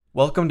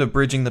Welcome to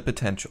Bridging the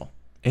Potential,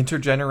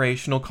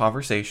 intergenerational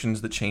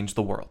conversations that change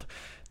the world.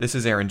 This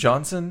is Aaron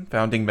Johnson,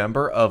 founding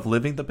member of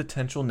Living the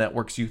Potential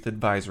Network's Youth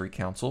Advisory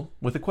Council,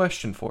 with a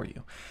question for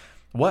you.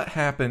 What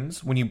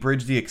happens when you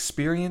bridge the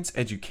experience,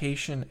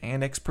 education,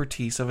 and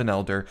expertise of an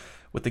elder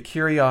with the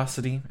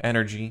curiosity,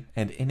 energy,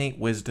 and innate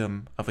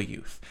wisdom of a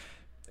youth?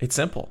 It's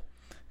simple.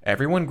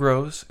 Everyone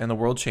grows and the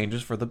world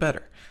changes for the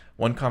better.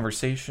 One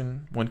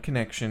conversation, one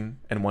connection,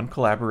 and one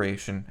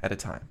collaboration at a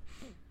time.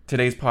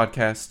 Today's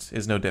podcast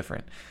is no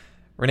different.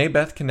 Renee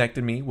Beth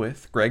connected me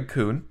with Greg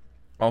Kuhn,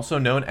 also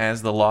known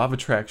as the Law of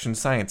Attraction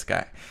Science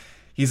Guy.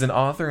 He's an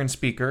author and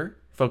speaker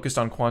focused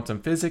on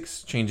quantum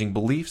physics, changing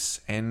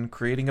beliefs, and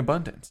creating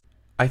abundance.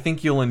 I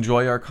think you'll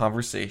enjoy our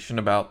conversation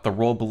about the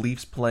role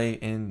beliefs play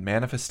in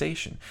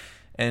manifestation.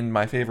 And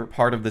my favorite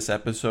part of this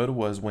episode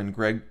was when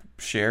Greg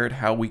shared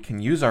how we can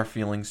use our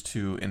feelings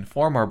to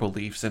inform our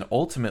beliefs and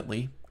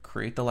ultimately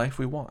create the life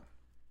we want.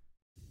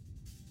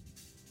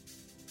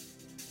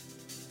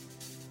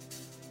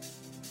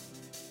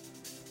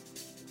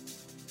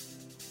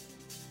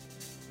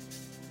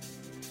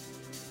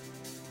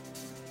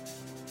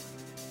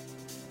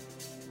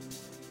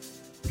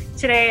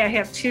 Today I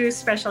have two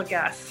special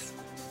guests.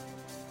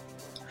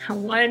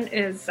 One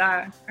is,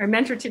 our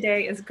mentor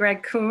today is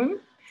Greg Kuhn.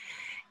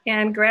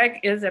 And Greg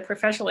is a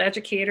professional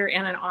educator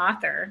and an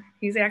author.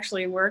 He's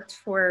actually worked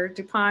for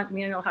DuPont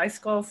Manual High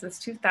School since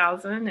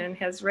 2000 and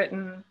has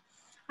written,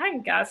 I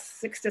guess,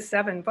 6 to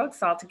 7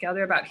 books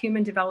altogether about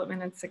human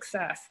development and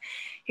success.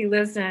 He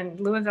lives in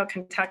Louisville,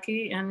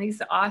 Kentucky, and he's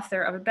the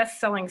author of a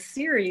best-selling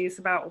series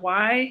about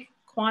why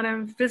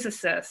quantum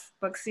physicists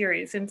book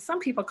series. And some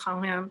people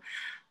call him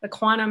the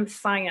quantum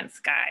science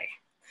guy.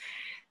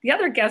 The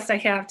other guest I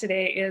have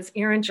today is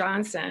Aaron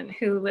Johnson,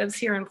 who lives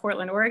here in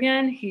Portland,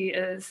 Oregon. He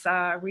is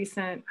a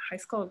recent high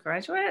school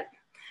graduate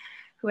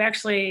who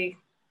actually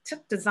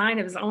took design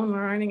of his own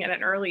learning at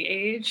an early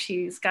age.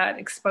 He's got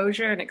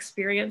exposure and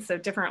experience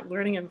of different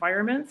learning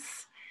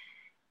environments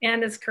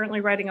and is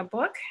currently writing a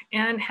book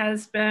and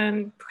has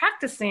been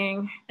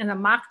practicing in a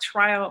mock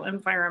trial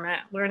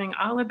environment, learning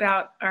all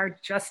about our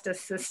justice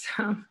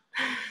system.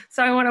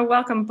 So I want to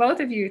welcome both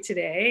of you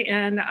today,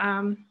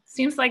 and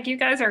seems like you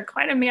guys are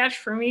quite a match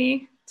for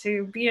me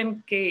to be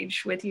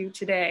engaged with you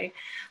today.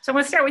 So I'm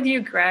going to start with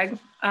you, Greg.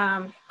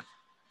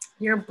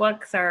 Your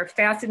books are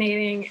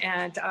fascinating,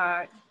 and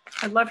I'd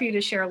love for you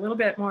to share a little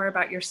bit more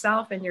about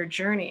yourself and your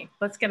journey.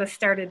 Let's get us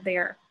started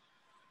there.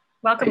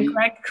 Welcome,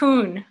 Greg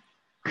Kuhn.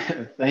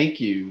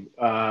 Thank you.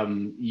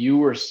 You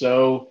were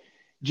so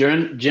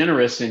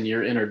generous in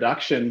your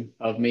introduction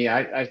of me.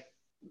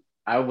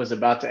 I was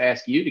about to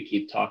ask you to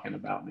keep talking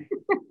about me.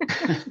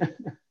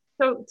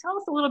 So tell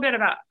us a little bit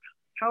about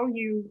how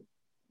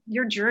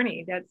your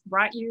journey that's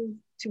brought you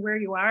to where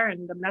you are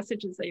and the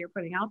messages that you're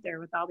putting out there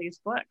with all these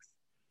books.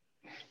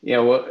 Yeah,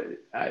 well,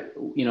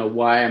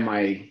 why am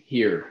I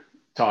here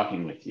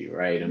talking with you,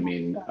 right? I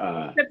mean,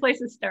 good place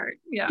to start.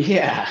 Yeah.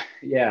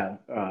 Yeah,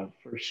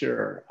 for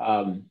sure.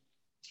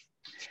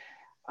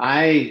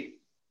 I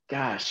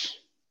guess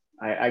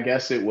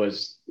it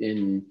was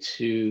in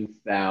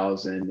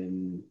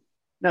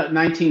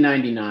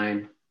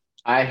 1999,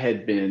 I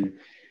had been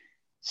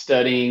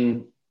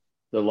studying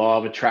the law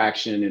of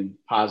attraction and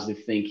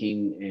positive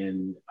thinking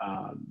and,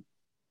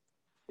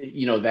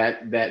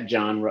 that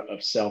genre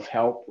of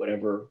self-help,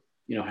 whatever,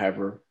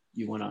 however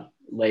you want to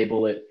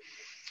label it,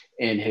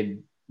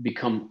 and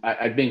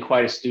I'd been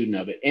quite a student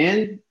of it.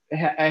 And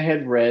I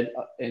had read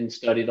and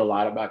studied a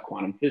lot about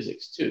quantum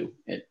physics too.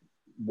 And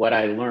what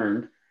I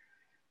learned,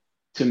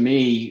 to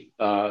me,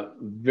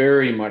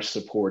 very much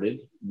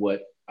supported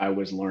what I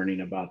was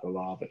learning about the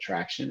law of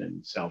attraction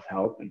and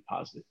self-help and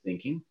positive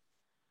thinking.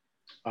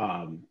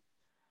 And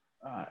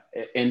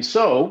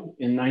so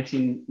in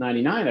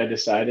 1999, I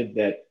decided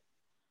that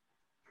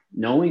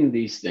knowing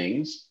these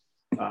things,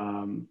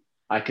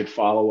 I could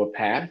follow a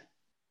path,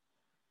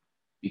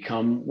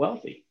 become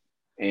wealthy,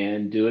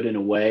 and do it in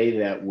a way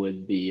that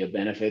would be a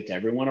benefit to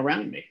everyone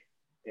around me.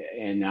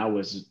 And I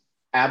was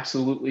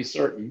absolutely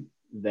certain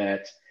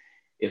that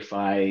if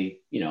I,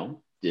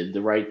 did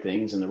the right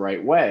things in the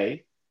right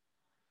way,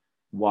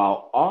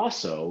 while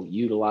also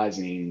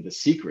utilizing the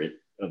secret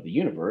of the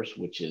universe,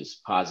 which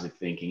is positive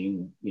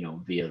thinking,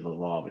 via the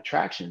law of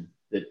attraction,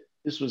 that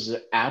this was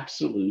an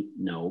absolute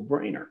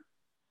no-brainer,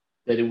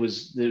 that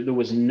there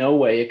was no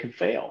way it could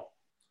fail.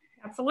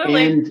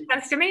 Absolutely. And,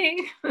 that's to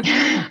me.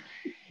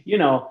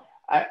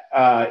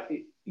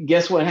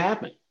 Guess what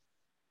happened?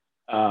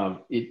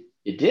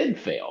 It did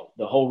fail.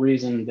 The whole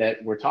reason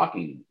that we're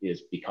talking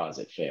is because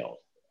it failed.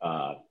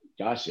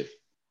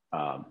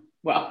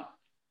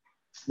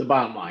 The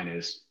bottom line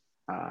is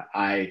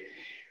I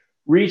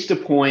reached a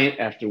point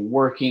after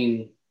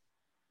working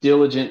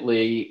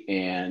diligently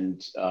and,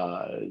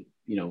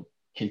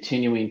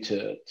 continuing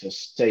to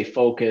stay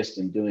focused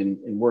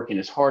and working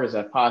as hard as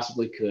I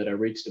possibly could. I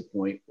reached a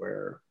point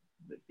where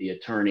the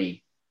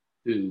attorney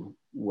who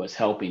was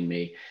helping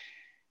me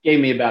gave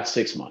me about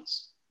 6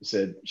 months.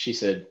 She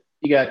said,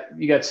 you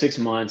got 6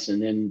 months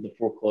and then the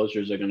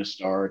foreclosures are going to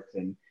start.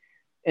 And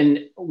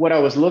And what I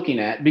was looking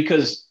at,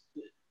 because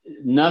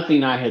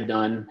nothing I had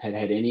done had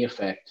any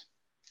effect.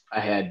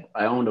 I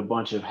owned a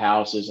bunch of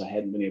houses. I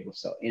hadn't been able to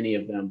sell any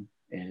of them,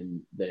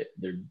 and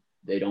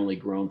they'd only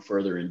grown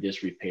further in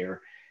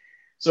disrepair.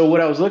 So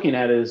what I was looking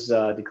at is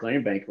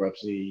declaring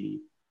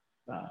bankruptcy,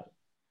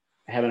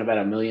 having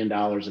about $1 million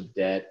of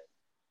debt,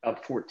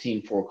 up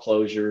 14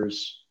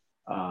 foreclosures,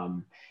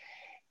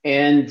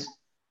 and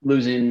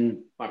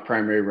losing my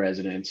primary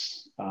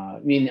residence. I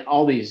mean,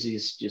 all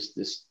these just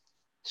this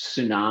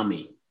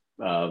tsunami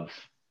of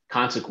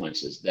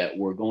consequences that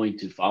were going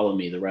to follow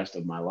me the rest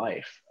of my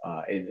life,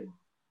 and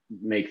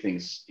make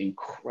things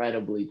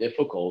incredibly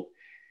difficult.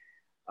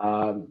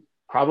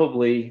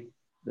 Probably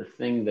the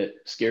thing that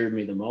scared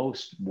me the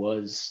most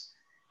was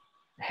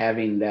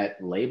having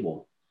that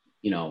label,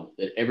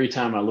 that every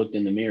time I looked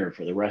in the mirror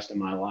for the rest of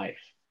my life,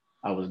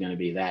 I was going to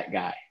be that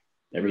guy.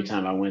 Every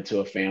time I went to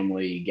a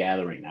family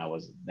gathering, I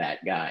was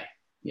that guy,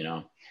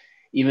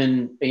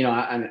 even,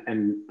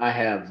 I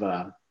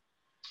have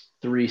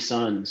 3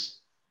 sons.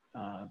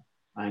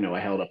 I know I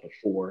held up a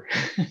 4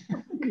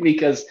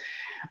 because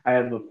I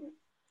have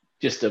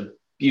just a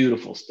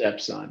beautiful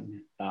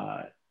stepson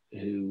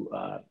who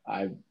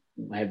I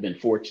have been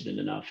fortunate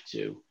enough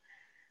to,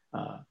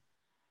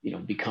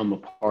 become a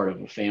part of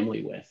a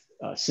family with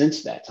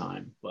since that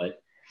time.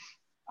 But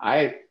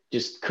I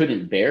just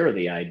couldn't bear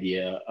the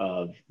idea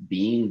of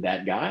being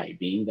that guy,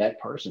 being that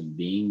person,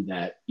 being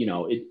that,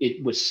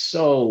 it was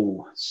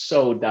so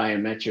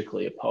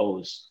diametrically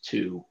opposed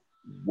to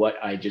what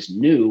I just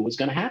knew was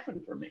going to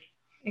happen for me.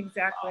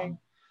 Exactly.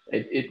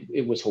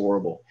 It was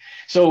horrible.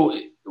 So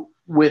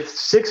with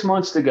 6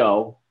 months to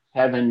go,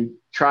 having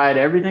tried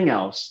everything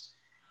else,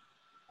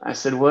 I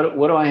said, what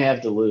do I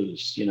have to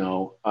lose?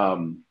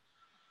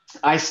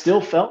 I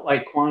still felt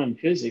like quantum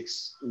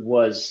physics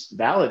was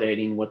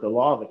validating what the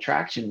law of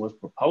attraction was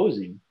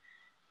proposing,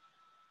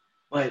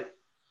 but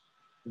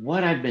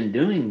what I've been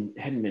doing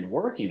hadn't been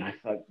working. I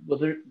thought,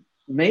 well,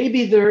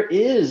 maybe there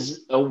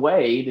is a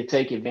way to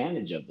take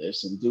advantage of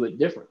this and do it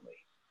differently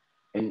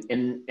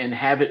and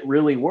have it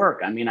really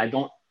work. I mean, I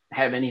don't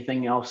have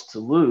anything else to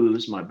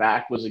lose. My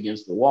back was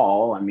against the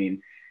wall. I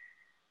mean,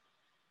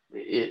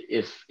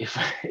 if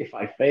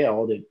I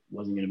failed, it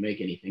wasn't going to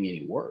make anything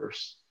any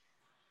worse.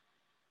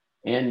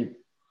 And,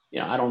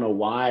 I don't know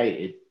why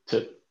it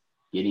took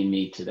getting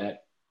me to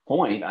that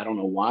point. I don't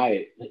know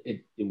why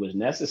it was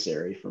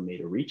necessary for me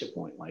to reach a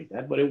point like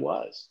that, but it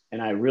was.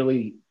 And I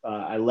really,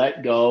 I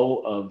let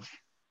go of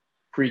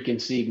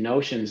preconceived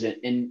notions,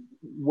 and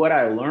what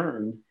I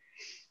learned,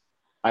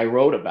 I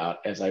wrote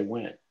about as I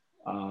went.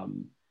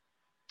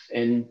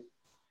 And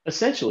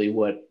essentially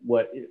what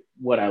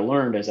I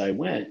learned as I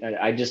went,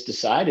 I just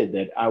decided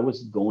that I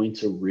was going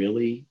to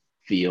really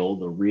feel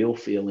the real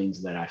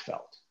feelings that I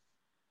felt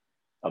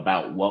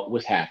about what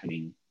was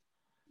happening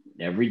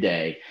every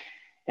day.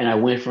 And I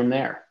went from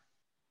there.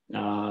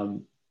 I'd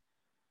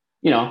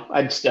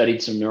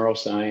studied some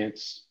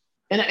neuroscience.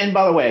 And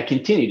by the way, I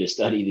continue to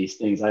study these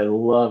things. I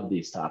love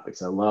these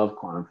topics. I love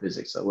quantum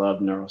physics. I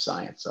love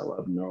neuroscience. I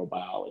love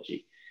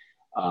neurobiology.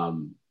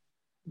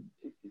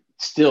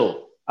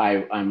 Still,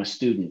 I'm a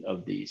student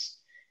of these.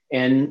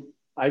 And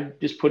I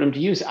just put them to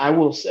use. I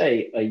will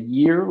say a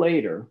year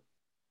later,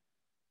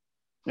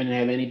 I didn't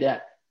have any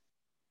debt.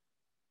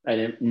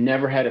 I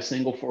never had a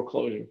single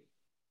foreclosure,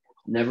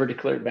 never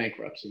declared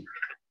bankruptcy.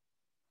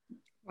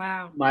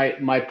 Wow.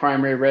 My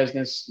primary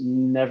residence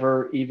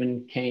never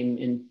even came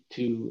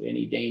into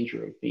any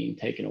danger of being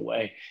taken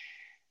away.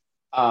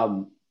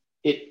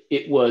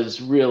 It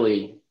was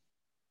really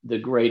the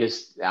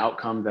greatest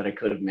outcome that I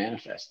could have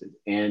manifested.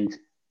 And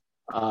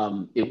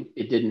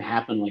it didn't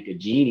happen like a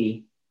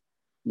genie,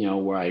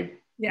 where I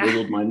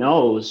wiggled my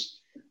nose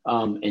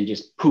and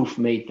just poof,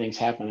 made things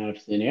happen out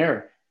of thin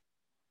air.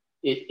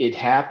 It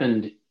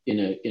happened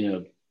in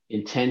a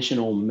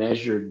intentional,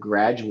 measured,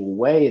 gradual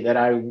way that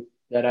I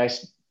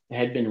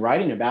had been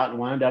writing about and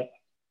wound up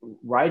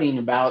writing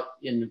about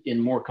in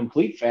more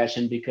complete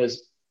fashion,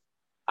 because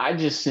I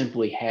just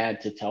simply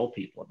had to tell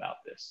people about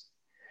this.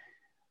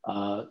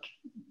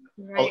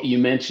 Right. You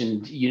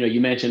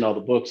mentioned all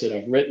the books that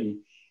I've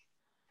written.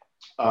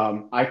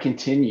 I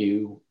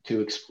continue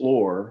to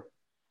explore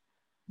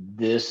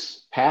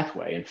this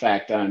pathway. In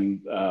fact,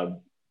 I'm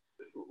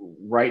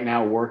right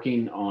now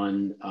working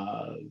on,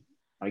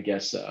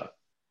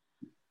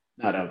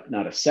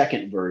 not a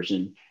second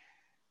version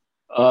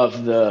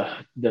of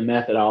the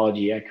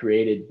methodology I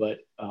created, but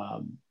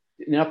an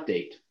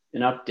update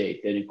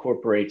that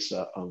incorporates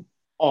an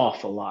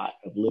awful lot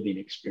of living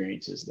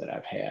experiences that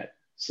I've had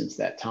since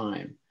that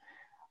time.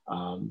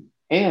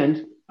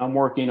 And I'm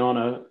working on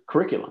a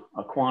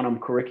quantum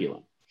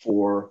curriculum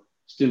for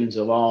students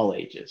of all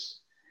ages.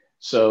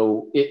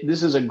 So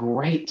this is a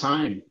great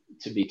time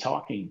to be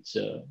talking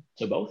to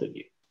both of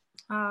you.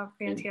 Oh,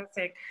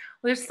 fantastic.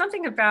 Well, there's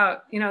something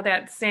about,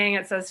 that saying,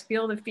 it says,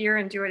 feel the fear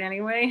and do it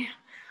anyway.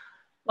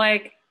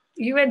 Like,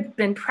 you had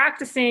been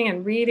practicing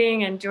and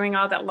reading and doing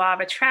all that law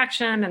of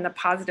attraction and the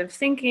positive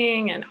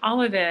thinking and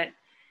all of it.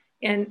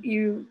 And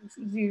you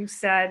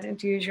said, and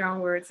to use your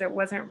own words, it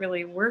wasn't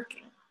really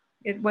working.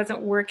 It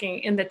wasn't working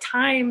in the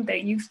time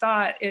that you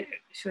thought it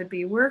should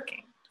be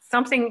working.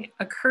 Something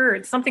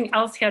occurred, something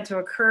else had to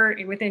occur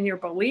within your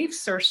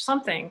beliefs or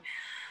something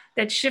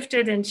that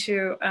shifted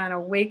into an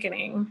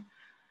awakening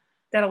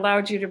that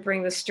allowed you to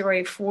bring the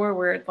story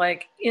forward,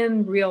 like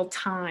in real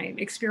time,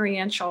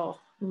 experiential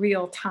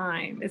real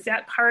time. Is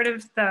that part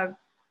of the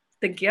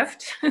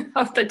gift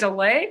of the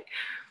delay?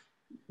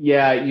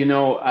 Yeah,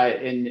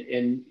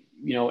 Erin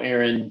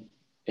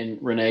and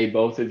Renee,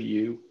 both of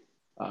you,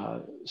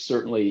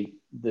 certainly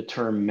the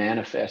term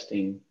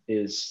manifesting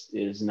is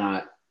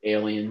not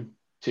alien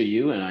to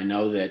you, and I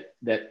know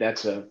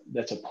that's a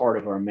part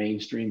of our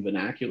mainstream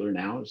vernacular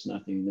now. There's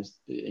nothing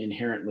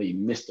inherently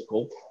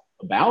mystical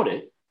about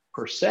it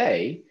per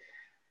se,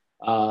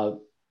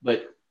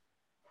 but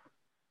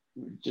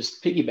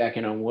just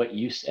piggybacking on what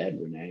you said,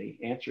 Renee,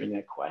 answering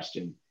that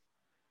question,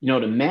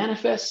 to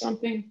manifest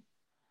something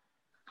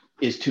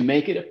is to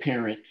make it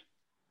apparent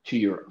to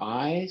your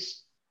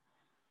eyes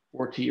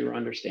or to your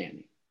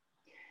understanding.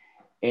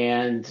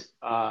 And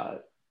I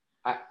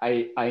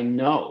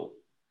know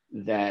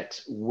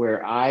that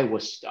where I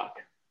was stuck,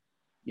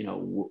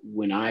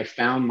 when I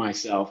found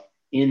myself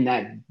in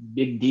that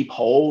big, deep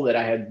hole that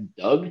I had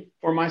dug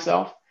for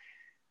myself,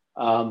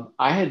 I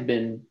had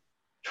been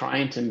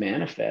trying to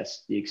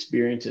manifest the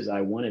experiences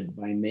I wanted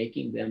by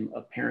making them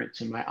apparent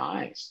to my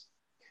eyes.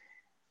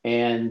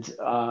 And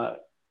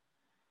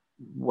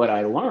what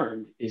I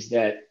learned is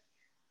that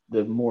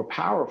the more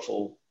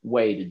powerful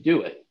way to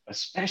do it,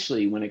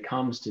 especially when it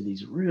comes to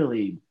these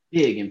really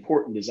big,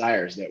 important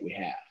desires that we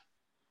have,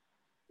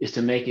 is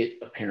to make it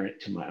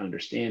apparent to my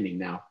understanding.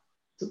 Now,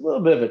 it's a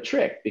little bit of a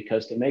trick,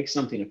 because to make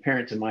something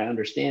apparent to my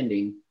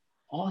understanding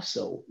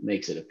also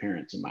makes it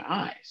apparent to my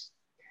eyes.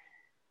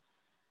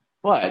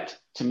 But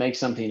to make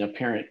something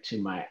apparent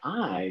to my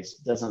eyes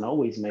doesn't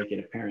always make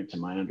it apparent to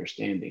my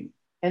understanding.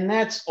 And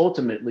that's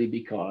ultimately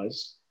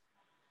because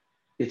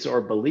it's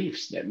our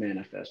beliefs that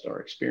manifest our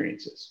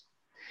experiences.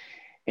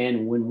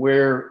 And when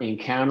we're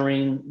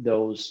encountering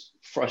those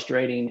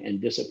frustrating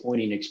and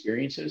disappointing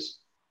experiences,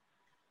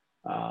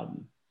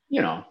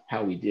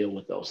 how we deal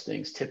with those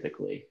things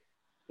typically.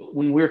 But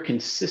when we're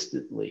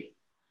consistently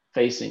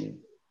facing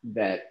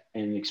that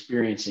and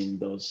experiencing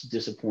those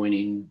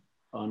disappointing,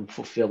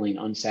 unfulfilling,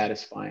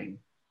 unsatisfying,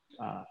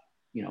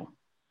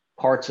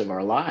 parts of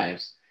our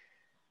lives,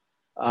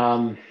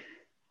 what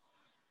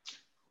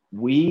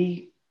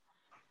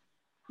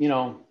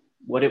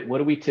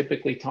are we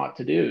typically taught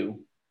to do?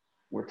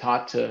 We're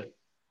taught to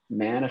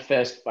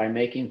manifest by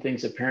making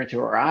things apparent to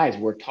our eyes.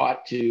 We're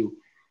taught to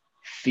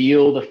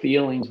feel the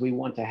feelings we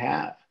want to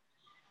have.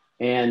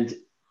 And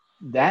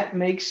that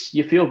makes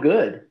you feel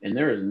good. And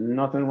there is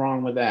nothing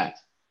wrong with that.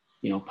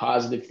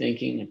 Positive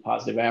thinking and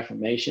positive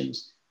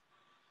affirmations,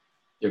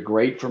 they're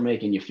great for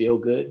making you feel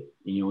good,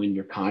 in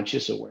your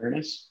conscious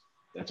awareness.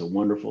 That's a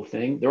wonderful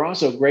thing. They're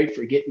also great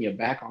for getting you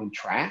back on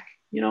track,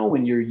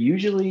 when you're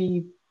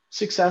usually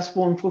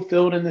successful and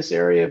fulfilled in this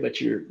area, but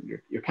you're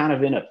kind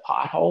of in a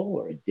pothole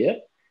or a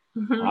dip.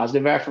 Mm-hmm.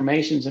 Positive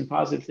affirmations and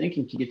positive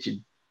thinking can get you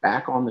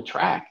back on the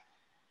track.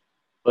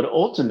 But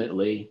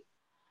ultimately,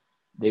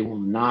 they will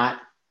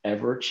not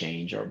ever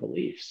change our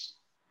beliefs,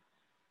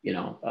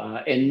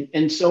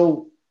 and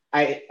so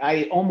I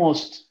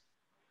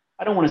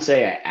don't want to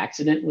say I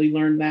accidentally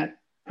learned that,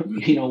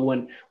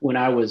 when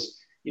I was,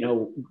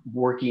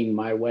 working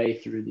my way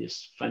through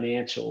this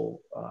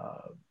financial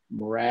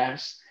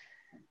morass.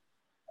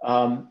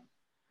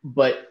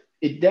 But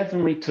it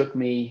definitely took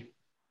me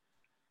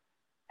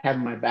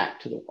having my back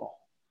to the wall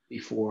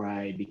before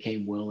I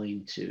became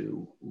willing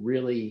to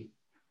really,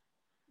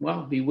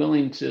 be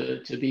willing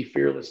to be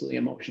fearlessly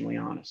emotionally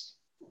honest.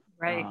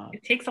 Right.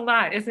 It takes a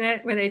lot, isn't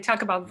it? When they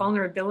talk about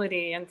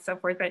vulnerability and so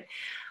forth. But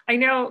I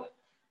know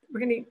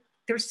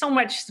there's so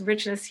much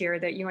richness here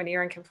that you and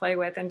Erin can play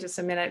with in just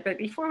a minute. But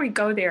before we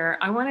go there,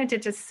 I wanted to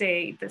just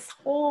say this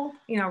whole,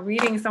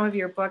 reading some of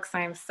your books,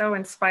 I am so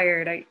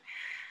inspired.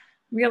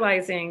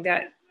 Realizing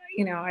that,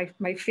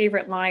 my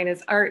favorite line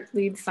is art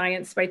leads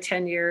science by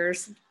 10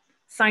 years,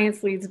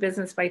 science leads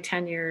business by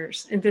 10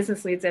 years, and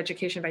business leads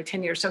education by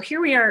 10 years. So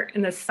here we are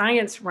in the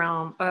science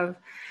realm of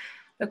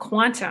the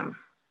quantum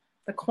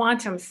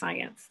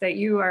science that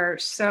you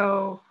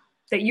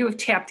have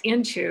tapped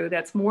into,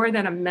 that's more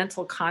than a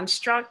mental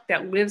construct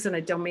that lives in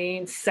a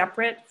domain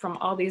separate from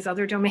all these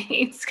other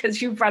domains,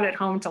 because you brought it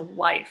home to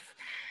life.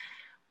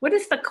 What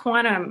is the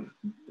quantum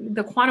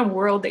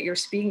world that you're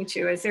speaking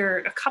to? Is there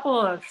a couple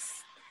of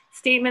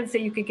statements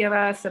that you could give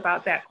us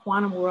about that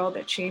quantum world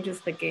that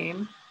changes the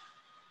game?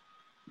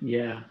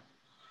 Yeah.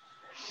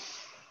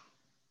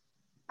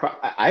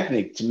 I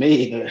think, to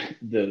me,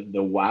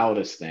 the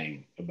wildest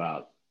thing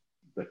about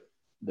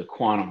the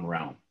quantum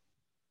realm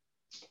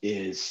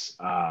is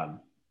the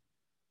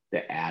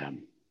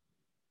atom.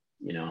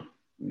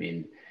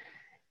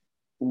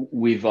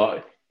 We've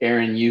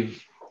Erin,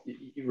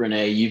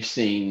 Renee, you've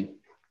seen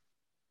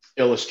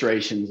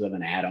illustrations of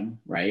an atom,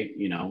 right?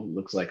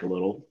 Looks like a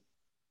little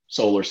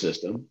solar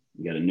system.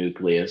 You got a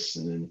nucleus,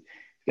 and then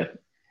you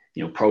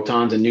got,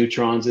 protons and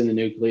neutrons in the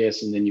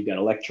nucleus, and then you've got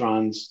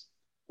electrons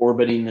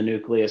orbiting the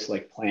nucleus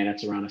like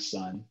planets around a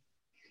sun.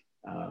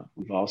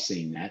 We've all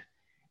seen that.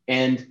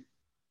 And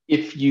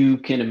if you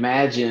can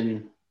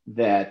imagine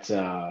that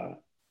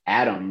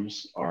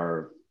atoms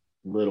are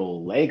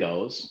little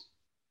Legos,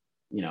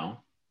 you know,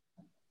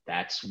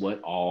 that's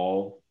what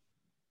all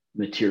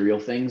material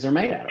things are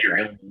made out of,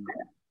 right?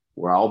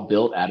 We're all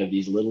built out of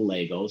these little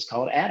Legos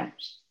called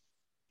atoms.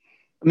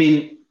 I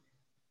mean,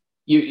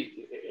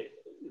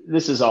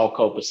 this is all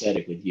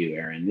copacetic with you,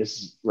 Aaron. This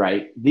is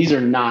right. These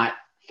are not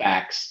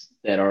facts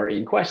that are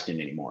in question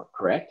anymore,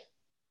 correct?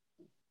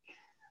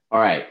 All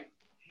right.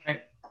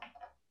 Right.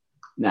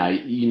 Now,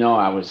 you know,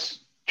 I was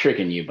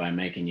tricking you by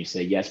making you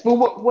say yes,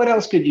 but what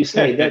else could you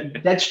say?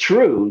 That's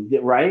true,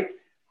 right?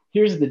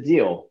 Here's the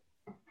deal.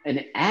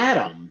 An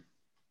atom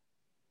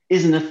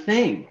isn't a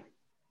thing.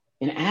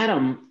 An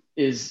atom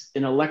is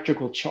an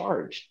electrical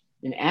charge.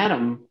 An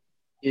atom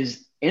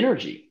is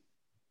energy.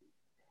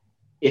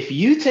 If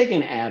you take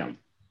an atom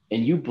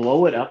and you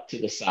blow it up to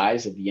the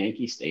size of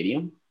Yankee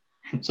Stadium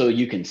so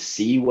you can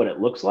see what it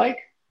looks like,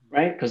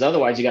 right? Because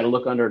otherwise you got to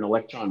look under an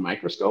electron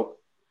microscope.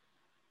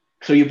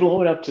 So you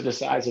blow it up to the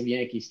size of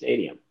Yankee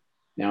Stadium.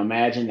 Now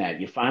imagine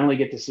that. You finally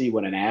get to see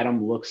what an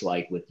atom looks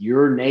like with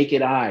your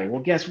naked eye.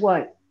 Well, guess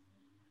what?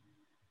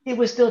 It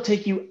would still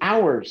take you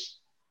hours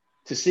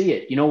to see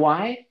it. You know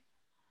why?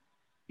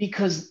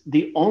 Because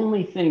the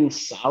only thing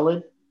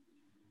solid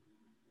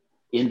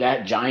in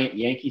that giant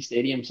Yankee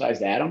Stadium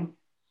sized atom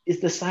is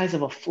the size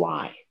of a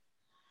fly.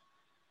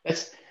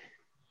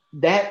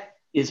 That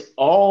is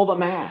all the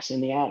mass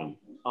in the atom,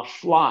 a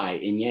fly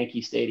in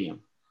Yankee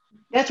Stadium.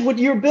 That's what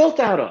you're built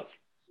out of.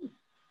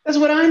 That's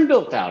what I'm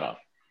built out of.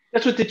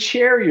 That's what the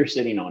chair you're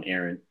sitting on,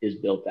 Aaron, is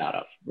built out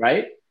of,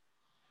 right?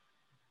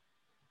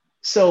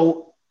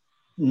 So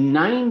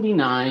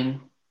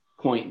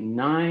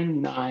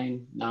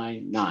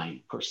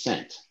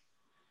 99.9999%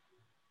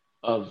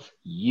 of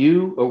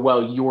you, or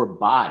well, your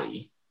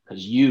body,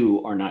 because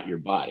you are not your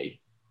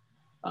body,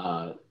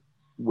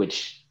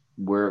 which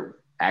we're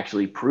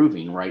actually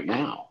proving right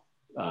now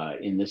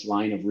in this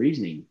line of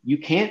reasoning. You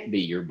can't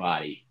be your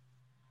body.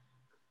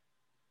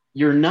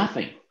 You're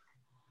nothing.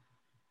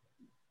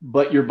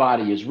 But your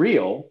body is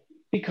real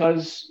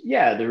because,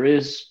 yeah, there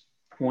is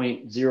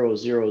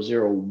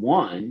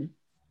 0.0001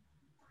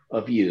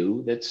 of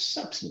you that's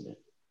substantive.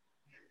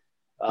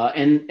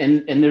 And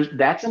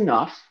that's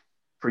enough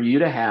for you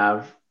to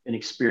have an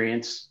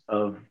experience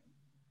of,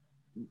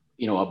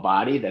 you know, a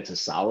body that's a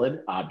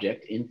solid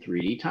object in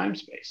 3D time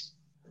space.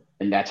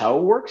 And that's how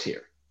it works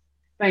here.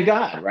 Thank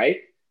God,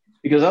 right?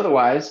 Because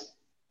otherwise,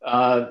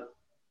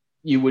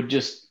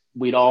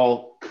 we'd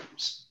all,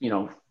 you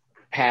know,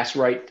 pass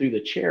right through the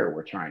chair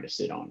we're trying to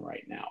sit on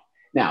right now.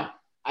 Now,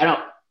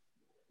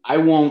 I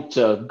won't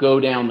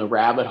go down the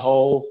rabbit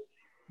hole.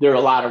 There are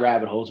a lot of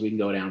rabbit holes we can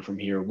go down from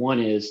here.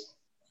 One is,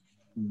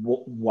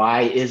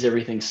 why is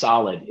everything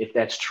solid? If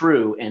that's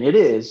true, and it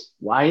is,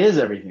 why is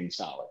everything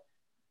solid?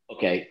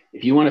 Okay,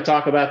 if you want to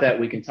talk about that,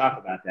 we can talk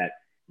about that.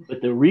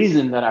 But the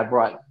reason that I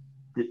brought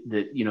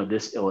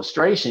this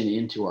illustration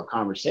into our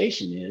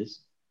conversation is,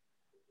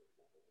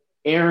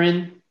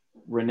 Aaron,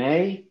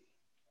 Renee,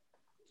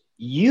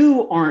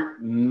 you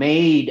aren't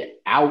made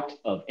out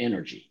of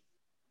energy.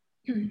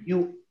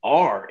 You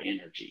are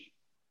energy.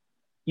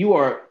 You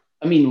are,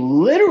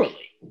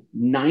 literally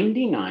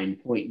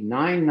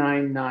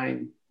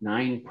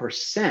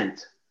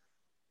 99.9999%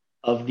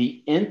 of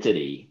the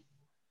entity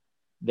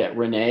that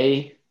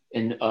Renee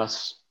and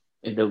us,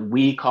 and that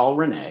we call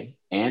Renee,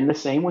 and the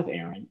same with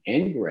Aaron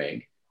and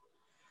Greg,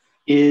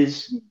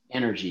 is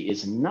energy,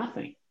 is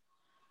nothing.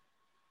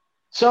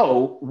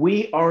 So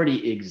we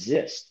already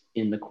exist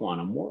in the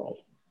quantum world.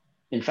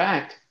 In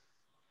fact,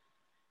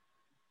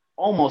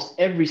 almost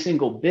every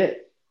single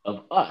bit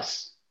of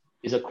us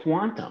is a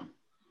quantum.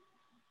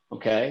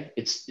 Okay,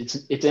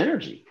 it's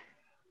energy.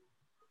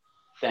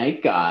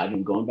 Thank God,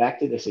 and going back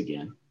to this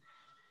again,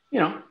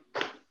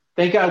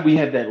 thank God we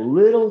have that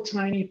little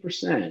tiny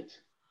percent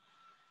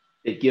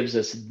that gives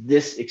us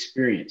this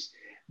experience.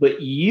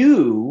 But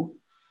you,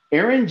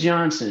 Aaron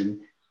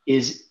Johnson,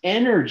 is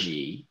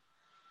energy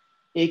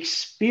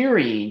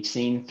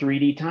experiencing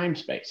 3D time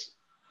space.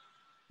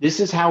 This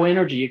is how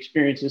energy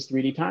experiences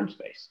 3D time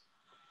space.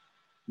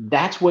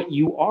 That's what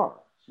you are.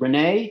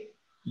 Renee,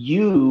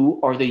 you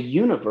are the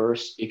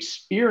universe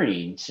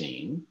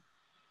experiencing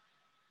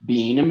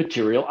being a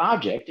material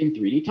object in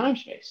 3D time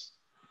space.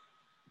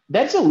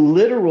 That's a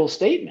literal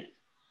statement,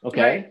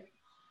 okay? Right.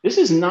 This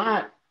is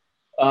not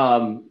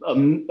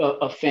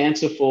a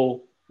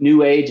fanciful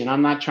new age, and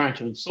I'm not trying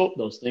to insult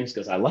those things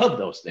because I love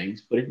those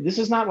things, but this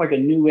is not like a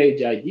new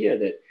age idea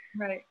that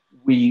right.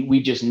 we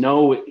just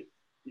know it.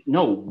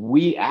 No,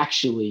 we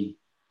actually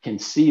can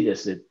see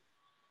this.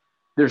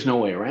 There's no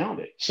way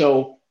around it.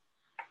 So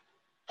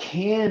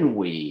can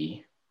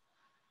we,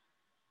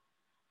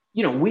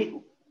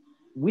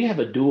 we have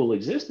a dual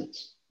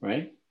existence,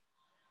 right?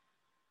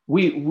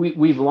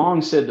 We've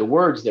long said the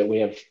words that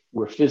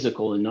we're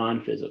physical and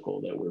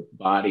non-physical, that we're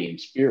body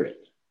and spirit.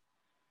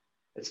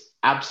 It's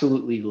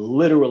absolutely,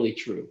 literally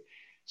true.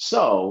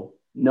 So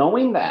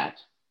knowing that,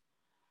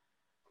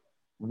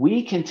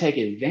 we can take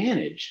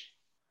advantage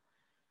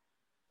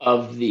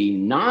of the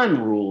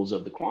non-rules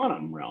of the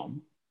quantum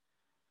realm,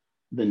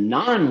 the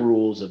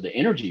non-rules of the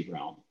energy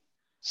realm,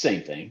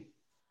 same thing,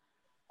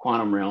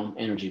 quantum realm,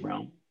 energy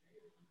realm,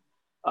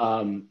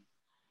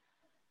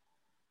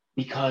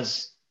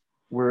 because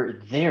we're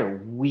there.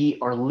 We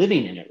are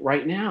living in it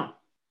right now.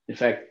 In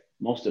fact,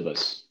 most of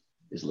us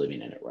is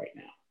living in it right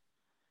now.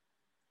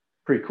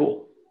 Pretty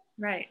cool.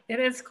 Right. It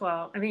is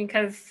cool. I mean,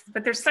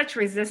 but there's such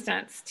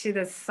resistance to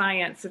this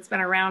science. It's been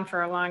around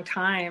for a long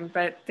time,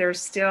 but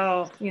there's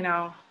still,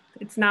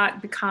 it's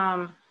not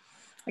become,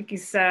 like you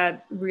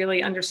said,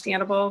 really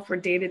understandable for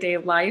day-to-day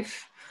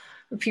life,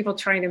 with people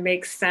trying to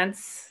make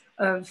sense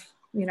of,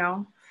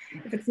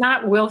 if it's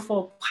not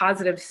willful,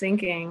 positive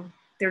thinking,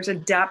 there's a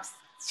depth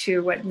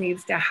to what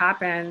needs to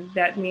happen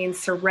that means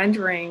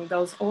surrendering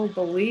those old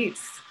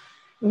beliefs.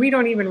 We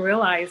don't even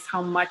realize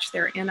how much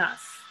they're in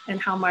us and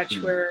how much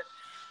we're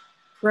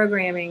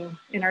programming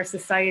in our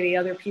society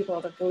other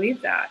people to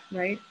believe that,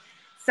 right?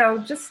 So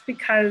just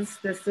because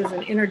this is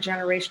an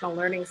intergenerational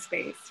learning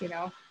space,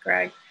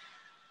 Greg,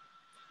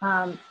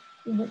 how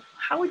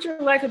would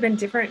your life have been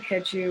different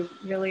had you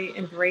really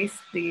embraced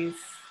these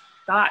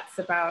thoughts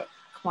about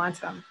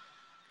quantum,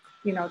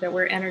 that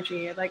we're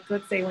energy? Like,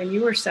 let's say when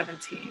you were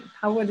 17,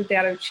 how would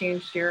that have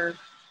changed your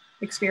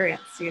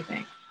experience, do you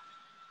think?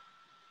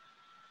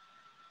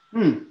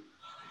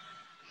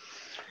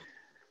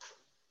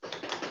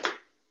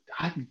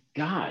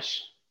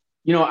 Gosh,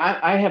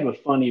 I have a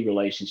funny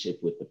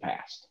relationship with the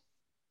past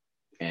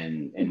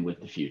and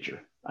with the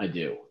future. I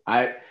do.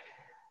 I've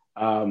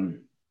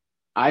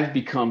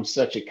become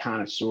such a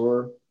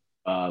connoisseur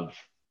of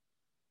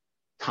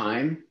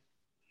time.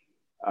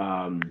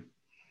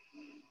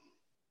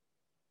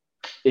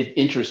 It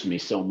interests me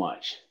so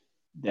much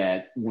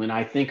that when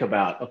I think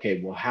about,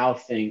 okay, well, how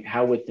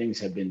would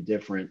things have been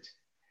different?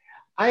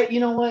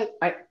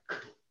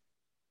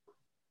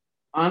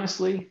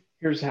 Honestly,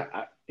 here's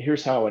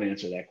how I would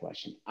answer that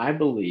question. I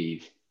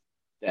believe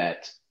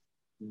that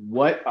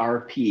what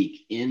our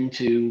peak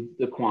into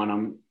the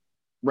quantum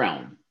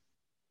realm,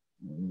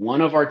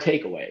 one of our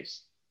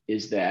takeaways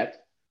is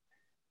that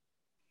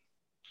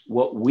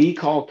what we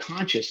call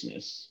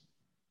consciousness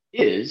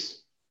is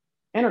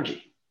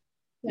energy.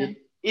 Yeah. It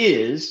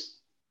is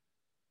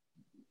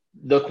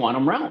the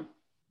quantum realm,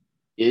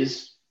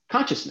 is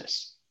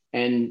consciousness.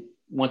 And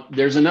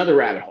there's another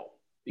rabbit hole,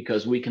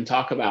 because we can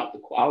talk about the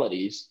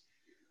qualities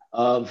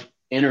of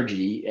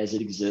energy as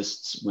it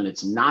exists when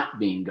it's not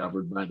being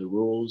governed by the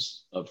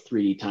rules of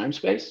 3D time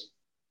space.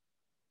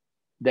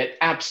 That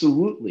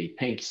absolutely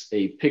paints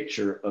a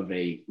picture of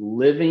a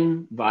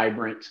living,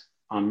 vibrant,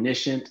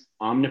 omniscient,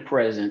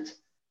 omnipresent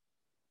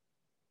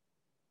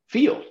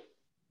field,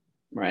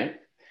 right?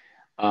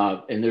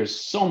 And there's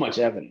so much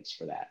evidence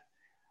for that.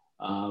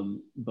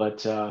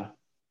 But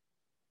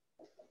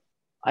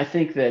I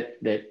think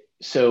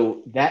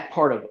so that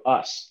part of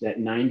us, that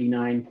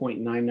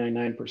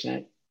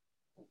 99.999%,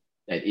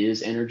 that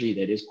is energy,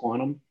 that is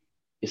quantum,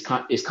 is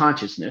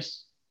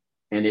consciousness,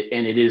 and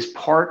it is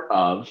part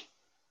of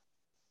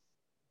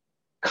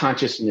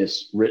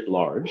consciousness writ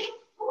large.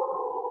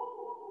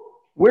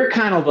 We're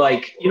kind of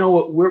like,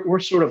 we're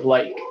sort of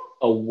like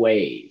a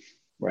wave,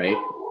 right,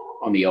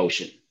 on the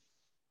ocean.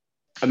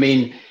 I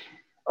mean,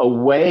 a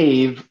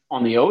wave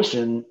on the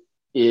ocean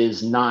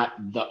is not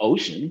the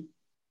ocean.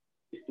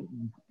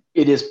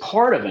 It is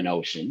part of an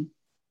ocean.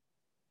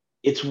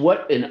 It's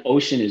what an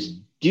ocean is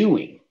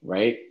doing,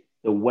 right?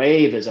 The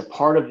wave is a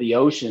part of the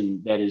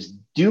ocean that is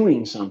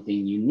doing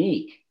something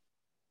unique.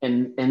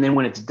 And then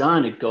when it's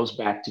done, it goes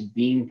back to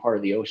being part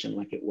of the ocean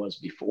like it was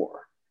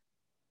before.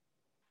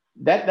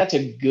 That's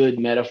a good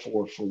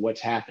metaphor for what's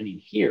happening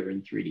here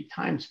in 3D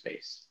time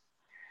space.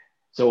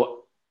 So,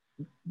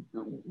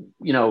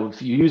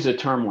 if you use a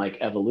term like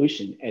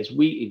evolution, as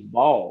we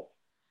evolve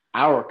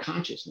our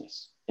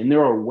consciousness, and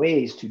there are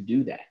ways to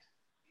do that.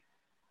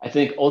 I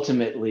think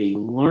ultimately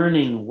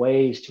learning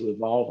ways to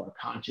evolve our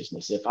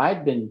consciousness. If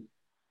I'd been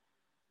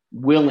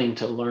willing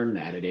to learn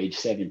that at age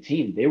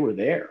 17, they were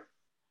there,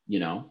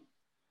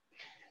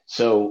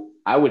 So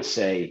I would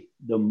say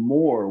the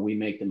more we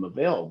make them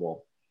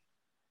available,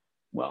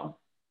 well,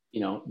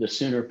 the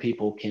sooner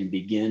people can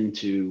begin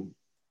to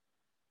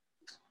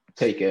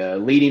take a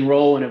leading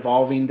role in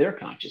evolving their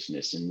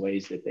consciousness in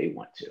ways that they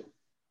want to.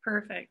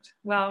 Perfect.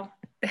 Well,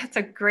 that's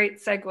a great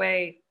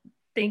segue.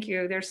 Thank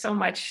you. There's so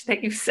much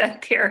that you've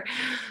said there.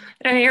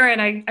 And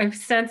Aaron, I've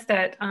sensed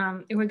that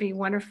it would be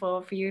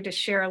wonderful for you to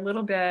share a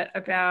little bit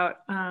about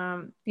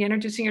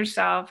introducing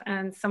yourself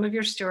and some of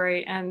your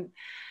story. And,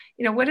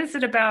 what is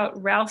it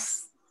about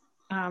Ralph's,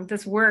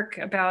 this work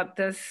about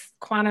this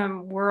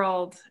quantum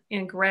world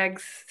in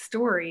Greg's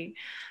story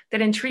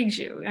that intrigues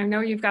you? I know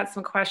you've got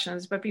some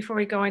questions, but before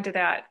we go into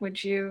that,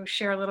 would you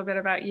share a little bit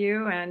about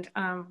you and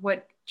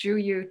what drew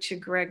you to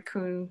Greg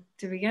Kuhn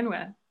to begin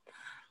with?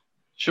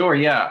 Sure.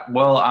 Yeah.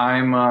 Well,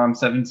 I'm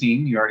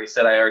 17. You already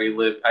said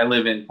I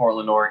live in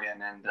Portland,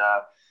 Oregon, and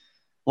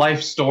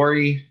life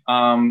story.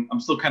 I'm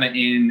still kind of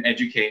in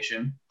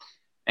education,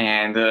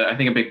 and I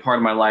think a big part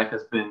of my life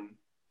has been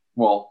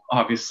well,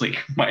 obviously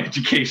my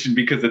education,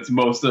 because that's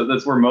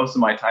where most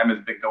of my time has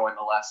been going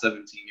the last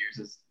 17 years,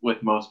 is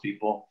with most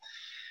people.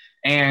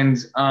 And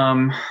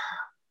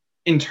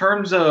in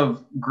terms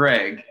of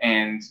Greg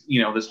and,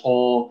 this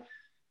whole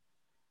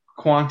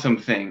quantum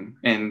thing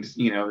and,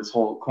 this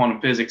whole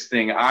quantum physics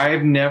thing,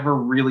 I've never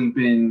really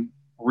been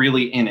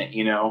really in it.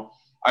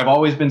 I've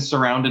always been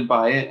surrounded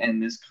by it and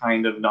this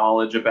kind of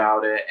knowledge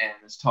about it and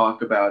this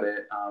talk about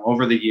it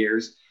over the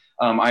years.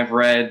 I've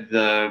read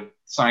The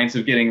Science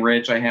of Getting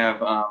Rich. I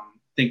have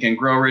Think and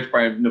Grow Rich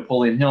by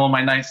Napoleon Hill on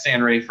my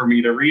nightstand, ready for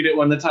me to read it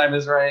when the time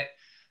is right.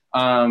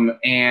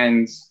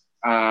 I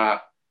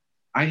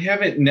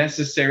haven't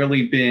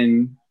necessarily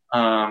been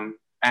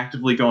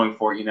actively going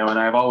for it, and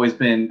I've always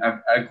been,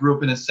 I grew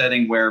up in a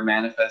setting where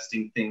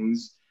manifesting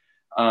things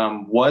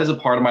was a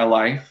part of my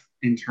life,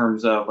 in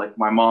terms of like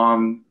my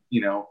mom,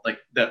 like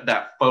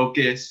that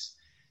focus.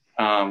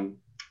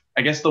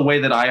 I guess the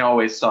way that I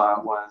always saw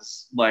it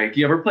was like,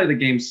 you ever play the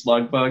game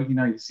Slug Bug?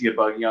 You see a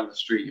buggy on the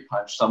street, you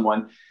punch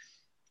someone.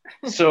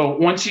 So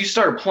once you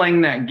start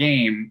playing that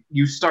game,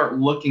 you start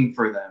looking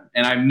for them.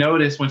 And I've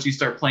noticed once you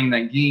start playing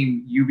that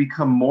game, you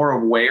become more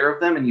aware of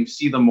them and you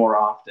see them more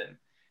often.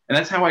 And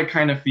that's how I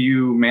kind of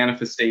view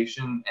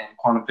manifestation and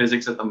quantum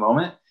physics at the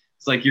moment.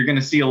 It's like you're going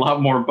to see a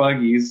lot more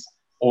buggies,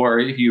 or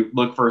if you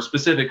look for a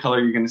specific color,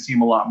 you're going to see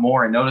them a lot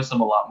more and notice them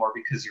a lot more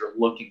because you're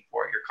looking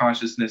for it. Your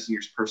consciousness and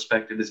your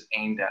perspective is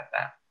aimed at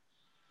that.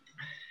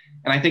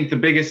 And I think the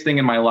biggest thing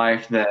in my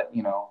life that,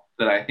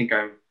 that I think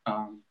I've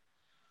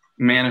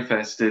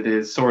manifested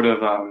is sort of,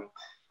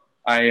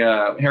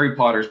 Harry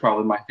Potter is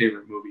probably my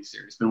favorite movie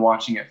series. Been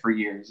watching it for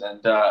years.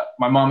 And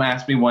my mom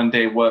asked me one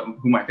day who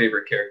my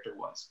favorite character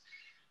was.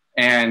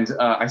 And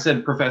I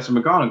said Professor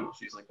McGonagall.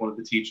 She's like one of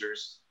the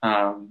teachers,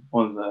 one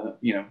of the,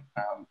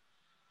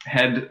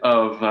 head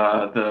of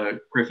the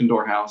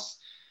Gryffindor house,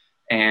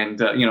 and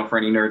for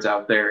any nerds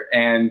out there,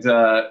 and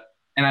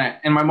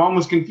my mom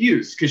was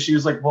confused because she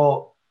was like,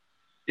 well,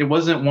 it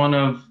wasn't one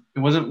of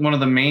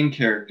the main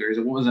characters.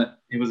 It wasn't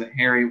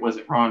Harry. It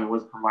wasn't Ron. It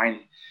wasn't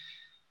Hermione.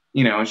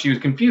 And she was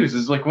confused. It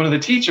was like one of the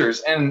teachers,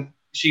 and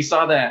she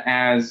saw that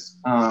as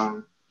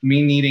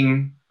me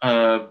needing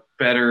a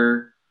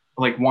better,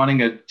 like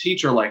wanting a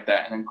teacher like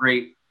that and a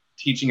great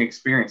teaching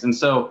experience. And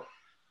so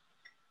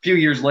few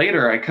years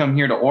later, I come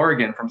here to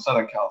Oregon from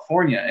Southern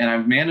California, and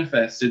I've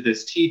manifested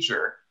this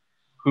teacher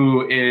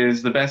who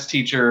is the best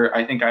teacher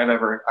I think I've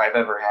ever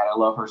had. I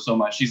love her so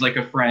much. She's like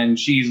a friend.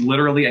 She's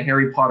literally a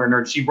Harry Potter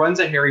nerd. She runs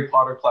a Harry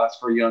Potter class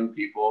for young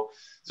people.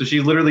 So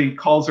she literally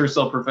calls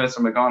herself Professor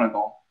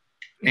McGonagall.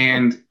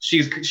 And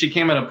she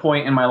came at a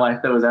point in my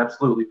life that was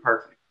absolutely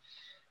perfect.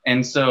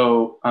 And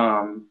so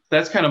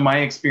that's kind of my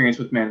experience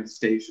with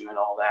manifestation and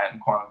all that, and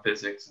quantum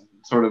physics, and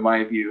sort of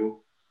my view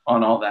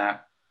on all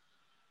that.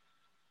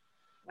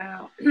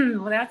 Wow.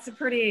 Well, that's a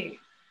pretty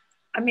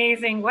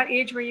amazing. What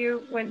age were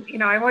you when,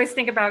 I always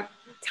think about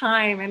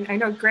time, and I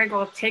know Greg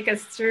will take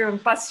us through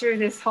and bust through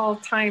this whole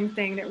time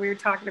thing that we were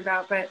talking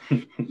about, but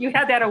you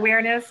had that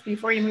awareness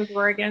before you moved to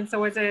Oregon.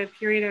 So was it a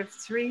period of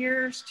 3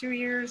 years, 2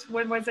 years?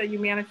 When was it you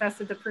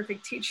manifested the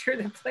perfect teacher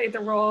that played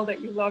the role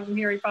that you loved in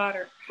Harry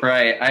Potter?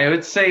 Right. I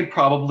would say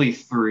probably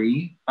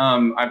 3.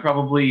 I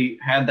probably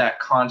had that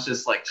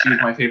conscious, like, she was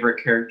my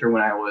favorite character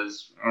when I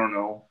was,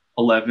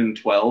 11,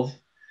 12.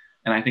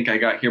 And I think I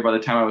got here by the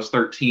time I was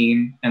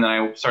 13, and then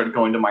I started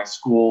going to my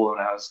school when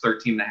I was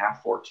 13 and a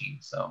half, 14.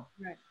 So.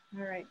 Right.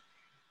 All right.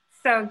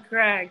 So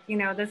Greg,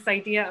 this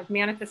idea of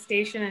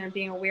manifestation and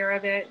being aware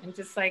of it, and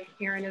just like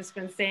Aaron has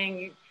been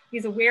saying,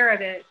 he's aware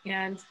of it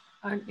and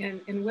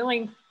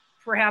willing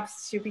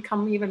perhaps to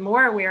become even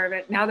more aware of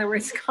it now that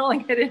we're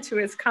calling it into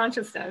his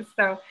consciousness.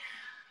 So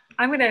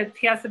I'm going to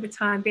pass the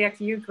baton back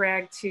to you,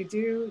 Greg, to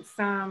do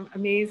some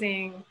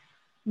amazing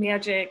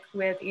magic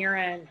with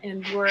Aaron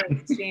and your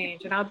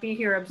exchange. And I'll be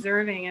here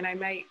observing, and I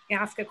might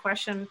ask a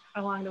question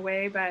along the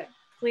way, but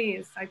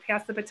please, I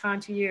pass the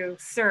baton to you,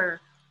 sir.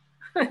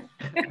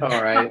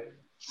 All right.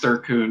 Sir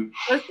Kuhn.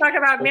 Let's talk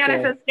about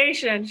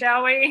manifestation,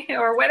 shall we?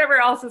 Or whatever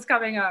else is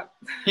coming up.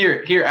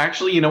 Here,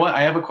 actually, you know what?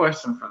 I have a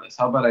question for this.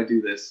 How about I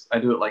do this? I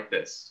do it like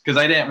this. Because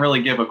I didn't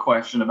really give a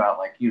question about,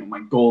 like, my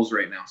goals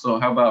right now. So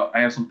how about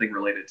I have something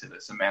related to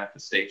this, a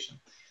manifestation.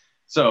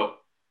 So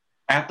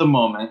at the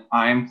moment,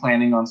 I'm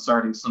planning on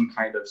starting some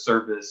kind of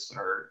service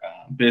or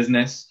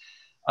business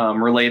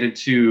related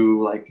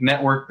to like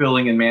network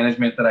building and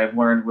management that I've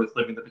learned with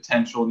Living the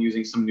Potential, and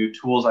using some new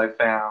tools I've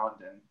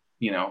found, and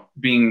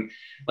being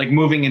like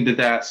moving into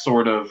that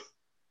sort of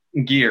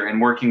gear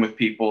and working with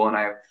people. And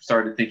I've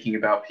started thinking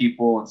about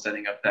people and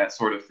setting up that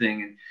sort of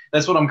thing. And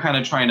that's what I'm kind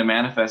of trying to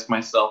manifest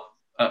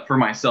for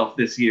myself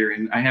this year.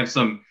 And I have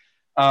some,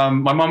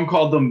 my mom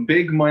called them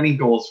big money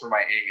goals for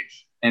my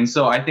age. And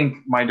so I think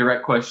my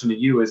direct question to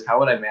you is, how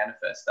would I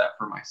manifest that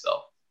for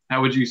myself?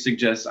 How would you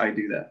suggest I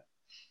do that?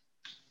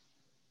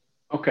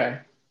 Okay.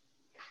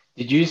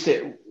 Did you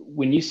say,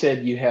 when you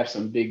said you have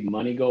some big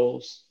money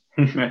goals,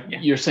 yeah.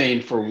 You're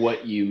saying for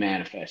what you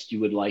manifest, you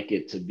would like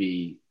it to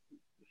be,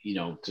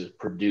 to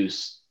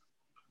produce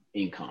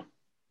income,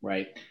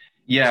 right?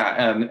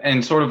 Yeah.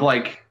 And sort of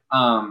like,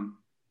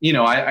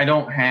 I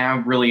don't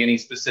have really any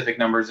specific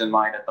numbers in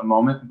mind at the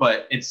moment,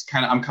 but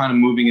I'm kind of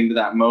moving into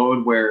that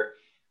mode where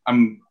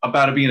I'm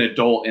about to be an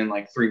adult in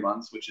like 3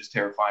 months, which is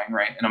terrifying,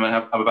 right? And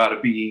I'm about to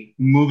be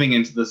moving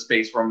into the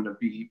space where I'm going to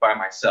be by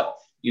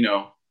myself,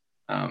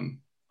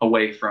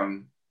 away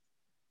from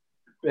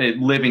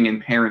living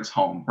in parents'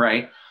 home,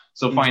 right?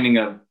 So finding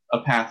a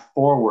path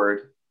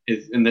forward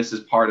and this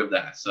is part of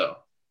that. So.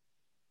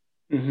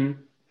 Mm-hmm.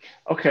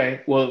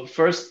 Okay. Well,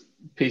 first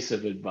piece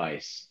of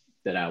advice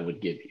that I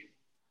would give you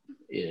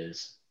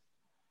is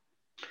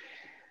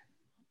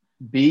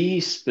be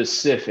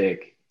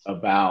specific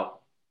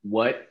about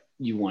what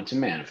you want to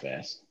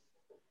manifest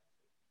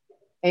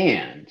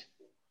and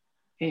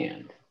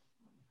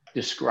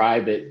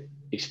describe it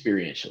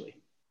experientially.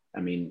 I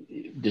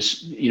mean,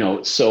 just,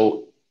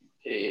 so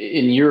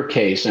in your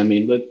case, I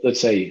mean, let's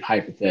say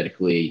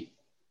hypothetically,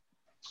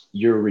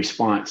 your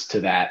response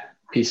to that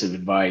piece of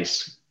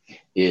advice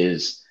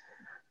is,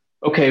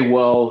 okay,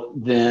 well,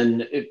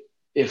 then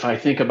if I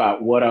think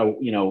about what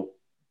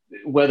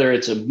whether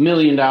it's $1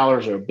 million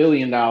or $1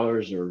 billion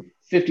or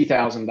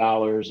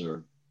 $50,000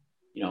 or,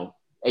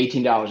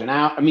 $18 an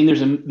hour. I mean,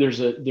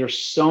 there's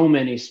so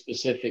many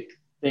specific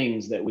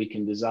things that we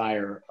can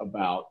desire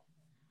about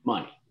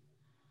money.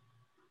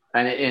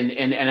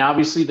 And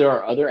obviously there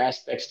are other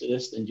aspects to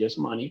this than just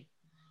money,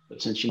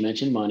 but since you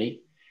mentioned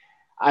money,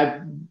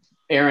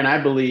 Aaron, I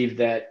believe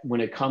that when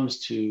it comes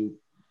to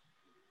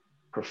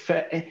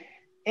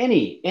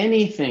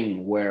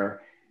anything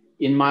where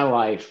in my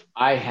life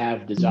I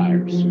have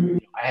desires,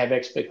 I have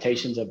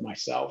expectations of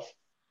myself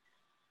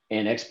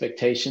and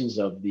expectations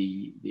of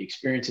the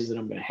experiences that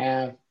I'm going to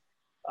have.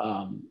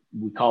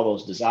 We call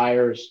those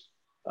desires,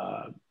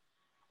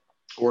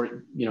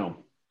 or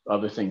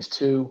other things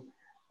too.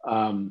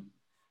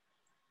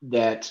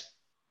 That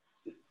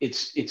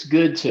it's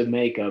good to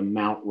make a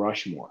Mount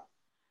Rushmore.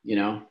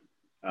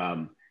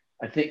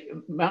 I think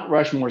Mount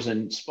Rushmore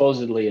is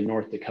supposedly in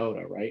North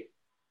Dakota, right?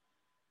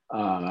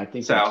 I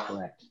think South, that's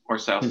correct. Or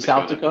South in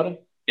Dakota. South Dakota?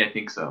 Yeah, I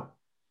think so.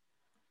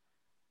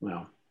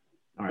 Well,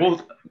 all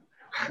right.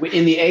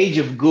 In the age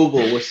of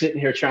Google, we're sitting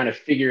here trying to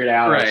figure it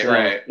out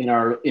right.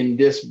 in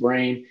this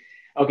brain.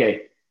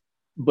 Okay,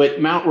 but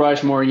Mount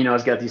Rushmore,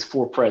 it's got these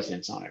 4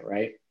 presidents on it,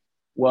 right?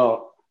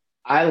 Well,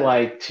 I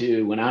like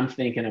to, when I'm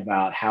thinking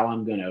about how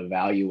I'm going to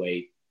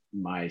evaluate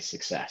my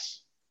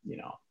success,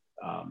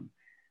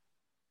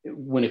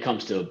 when it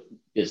comes to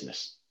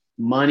business,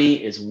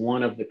 money is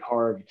one of the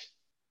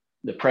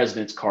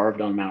presidents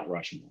carved on Mount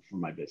Rushmore for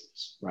my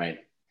business, right?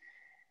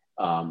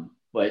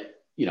 But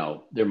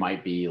there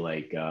might be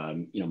like,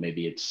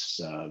 maybe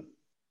it's,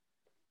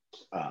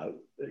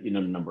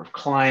 number of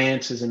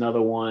clients is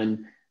another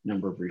one,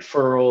 number of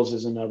referrals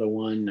is another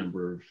one,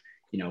 number of,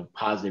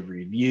 positive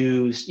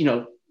reviews,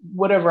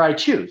 whatever I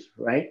choose,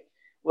 right?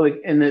 Well,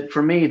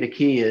 for me, the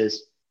key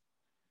is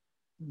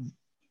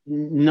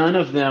none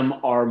of them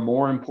are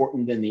more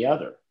important than the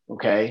other,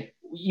 okay?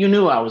 You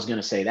knew I was going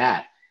to say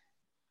that,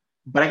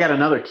 but I got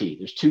another key.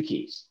 There's 2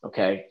 keys,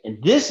 okay?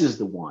 And this is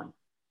the one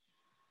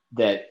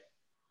that,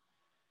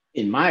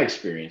 in my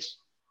experience,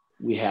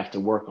 we have to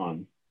work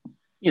on,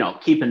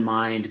 keep in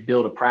mind,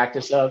 build a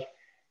practice of.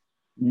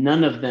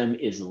 None of them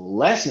is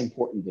less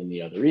important than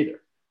the other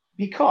either,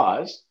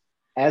 because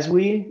as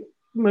we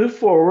move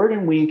forward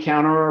and we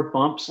encounter our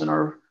bumps and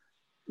our,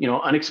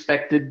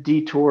 unexpected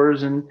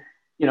detours and,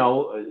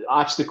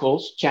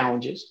 obstacles,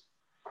 challenges,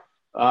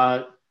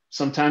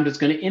 sometimes it's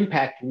going to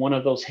impact one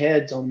of those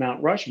heads on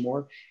Mount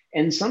Rushmore.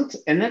 And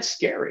that's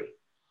scary.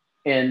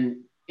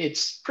 And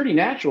it's pretty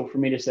natural for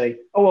me to say,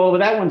 oh, well,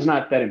 that one's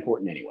not that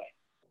important anyway.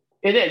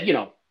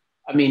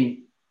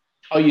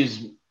 I'll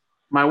use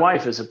my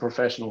wife as a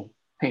professional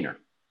painter.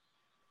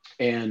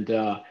 And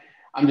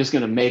I'm just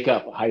going to make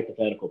up a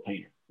hypothetical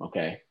painter,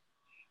 okay?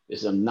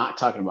 Because I'm not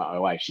talking about my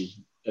wife. She's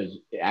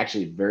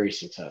actually very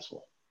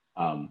successful.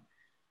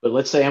 But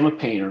let's say I'm a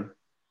painter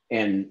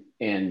and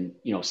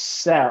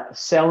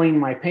selling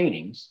my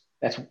paintings,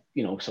 that's,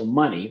 so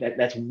money,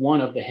 that's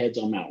one of the heads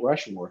on Mount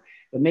Rushmore.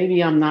 But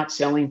maybe I'm not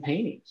selling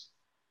paintings.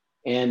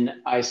 And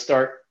I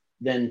start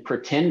then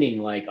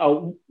pretending like,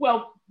 oh,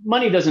 well,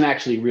 money doesn't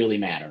actually really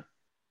matter.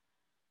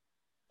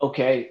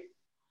 Okay,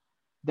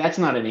 that's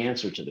not an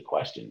answer to the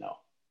question, though.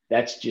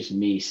 That's just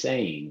me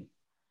saying,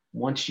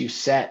 once you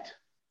set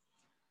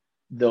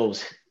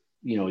those,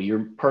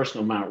 your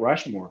personal Mount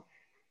Rushmore,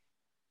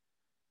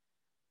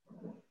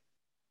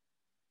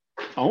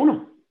 own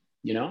them,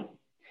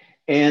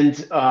 And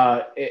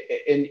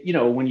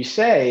when you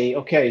say,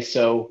 okay,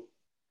 so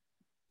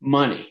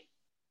money,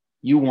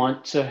 you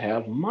want to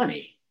have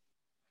money,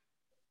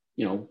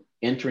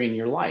 entering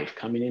your life,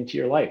 coming into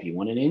your life. You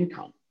want an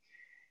income.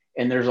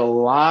 And there's a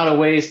lot of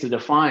ways to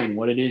define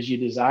what it is you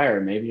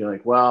desire. Maybe you're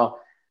like, well,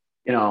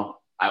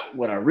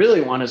 what I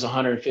really want is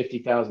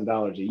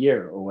 $150,000 a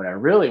year, or what I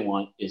really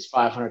want is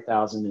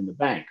 $500,000 in the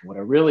bank. What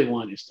I really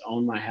want is to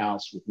own my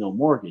house with no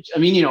mortgage.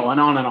 And on and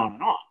on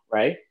and on,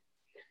 right?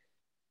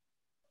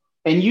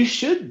 And you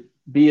should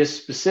be as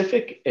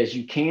specific as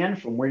you can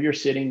from where you're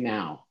sitting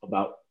now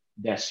about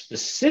the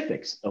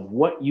specifics of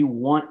what you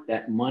want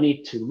that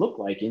money to look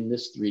like in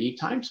this 3D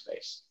time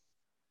space.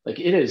 Like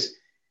it's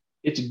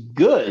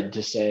good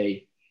to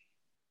say,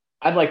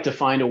 I'd like to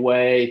find a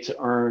way to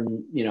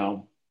earn,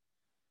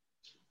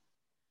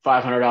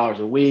 $500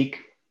 a week,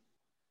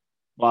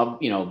 well,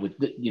 with,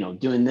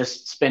 doing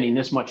this, spending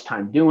this much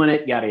time doing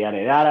it, yada,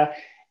 yada, yada.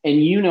 And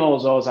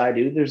as well as I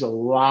do, there's a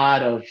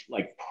lot of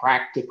like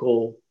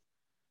practical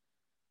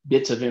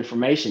bits of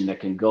information that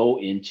can go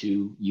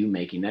into you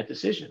making that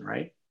decision,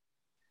 right?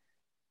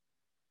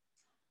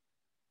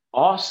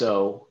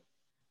 Also,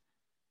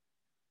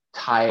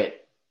 tie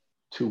it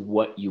to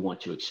what you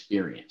want to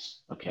experience,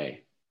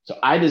 okay? So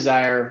I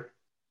desire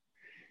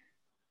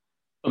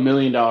 $1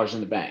 million in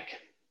the bank.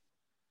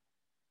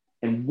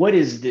 And what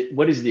is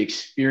the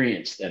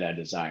experience that I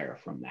desire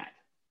from that?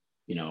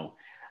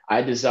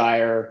 I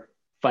desire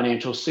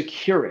financial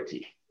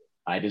security.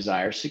 I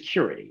desire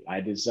security.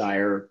 I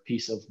desire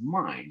peace of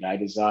mind. I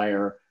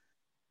desire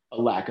a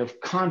lack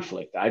of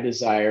conflict. I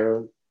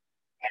desire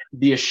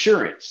the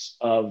assurance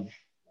of,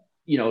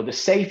 the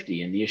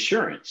safety and the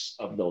assurance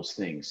of those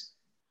things.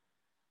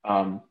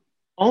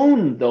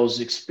 Own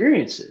those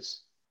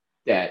experiences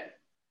that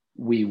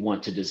we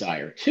want to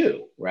desire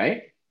too,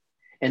 right?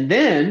 And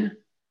then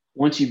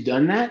once you've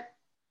done that,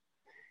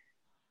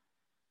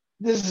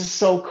 this is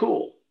so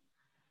cool.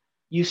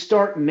 You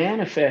start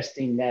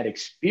manifesting that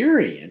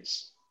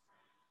experience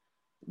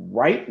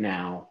right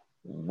now,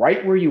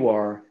 right where you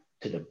are,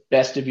 to the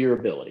best of your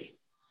ability.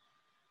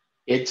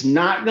 It's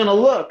not going to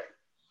look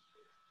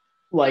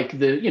like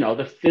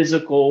the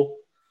physical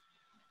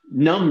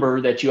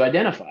number that you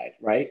identified,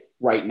 right?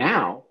 Right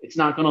now, it's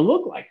not going to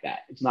look like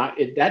that.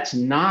 That's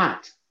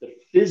not the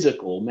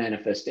physical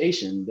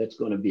manifestation that's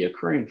going to be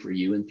occurring for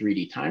you in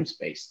 3D time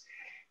space.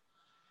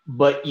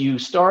 But you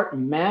start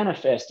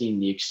manifesting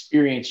the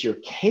experience you're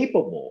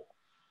capable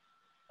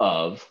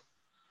of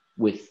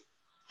with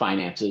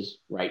finances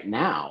right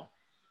now.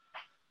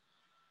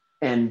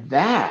 And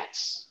that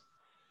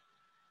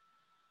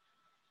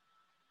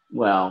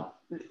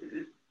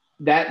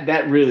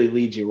really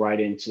leads you right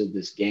into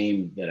this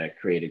game that I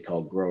created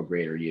called Grow a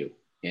Greater You.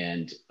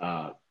 And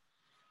I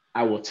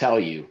will tell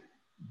you,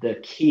 the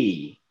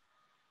key,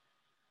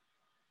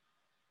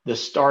 the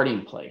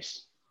starting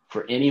place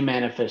for any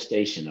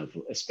manifestation of,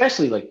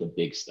 especially like the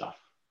big stuff,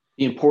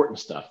 the important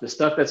stuff, the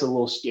stuff that's a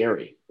little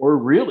scary or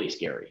really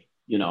scary,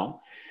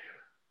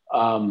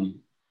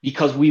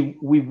 because we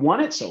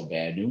want it so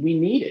bad and we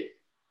need it.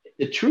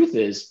 The truth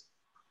is,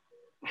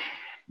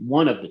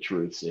 one of the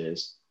truths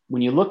is,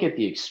 when you look at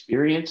the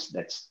experience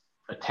that's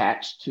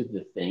attached to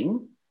the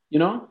thing,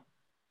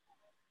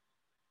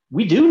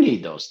 we do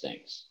need those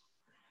things.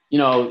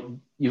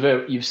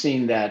 You've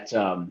seen that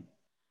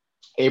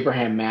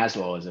Abraham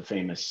Maslow is a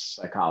famous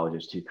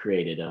psychologist who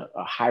created a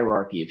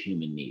hierarchy of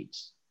human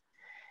needs.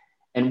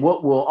 And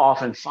what we'll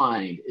often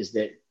find is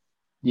that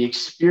the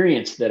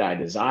experience that I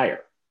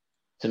desire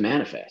to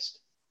manifest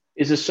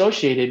is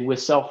associated with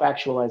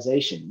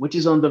self-actualization, which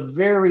is on the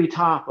very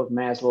top of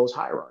Maslow's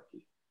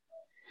hierarchy.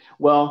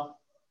 Well,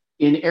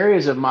 in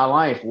areas of my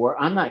life where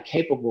I'm not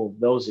capable of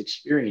those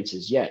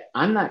experiences yet,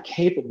 I'm not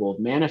capable of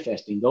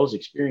manifesting those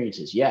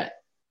experiences yet,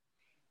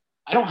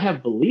 I don't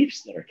have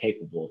beliefs that are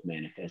capable of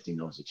manifesting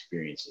those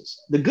experiences.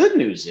 The good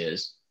news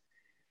is,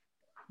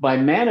 by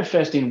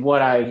manifesting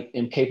what I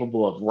am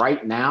capable of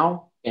right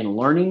now and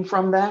learning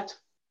from that,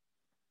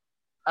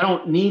 I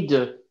don't need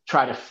to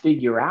try to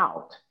figure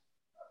out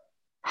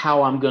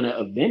how I'm going to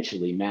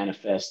eventually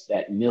manifest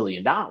that $1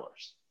 million.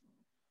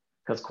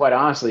 Because quite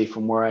honestly,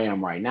 from where I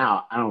am right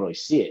now, I don't really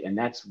see it. And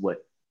that's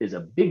what is a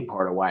big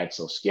part of why it's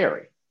so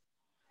scary.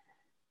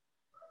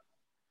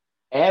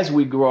 As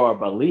we grow our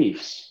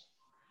beliefs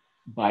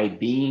by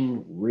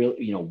being real,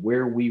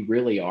 where we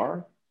really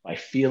are, by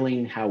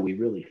feeling how we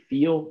really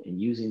feel and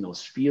using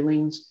those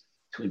feelings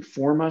to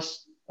inform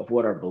us of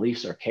what our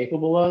beliefs are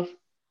capable of,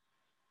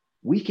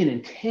 we can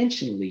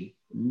intentionally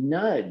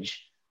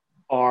nudge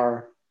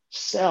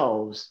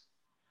ourselves,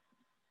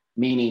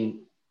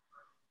 meaning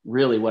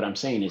really what I'm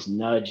saying is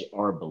nudge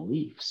our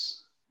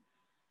beliefs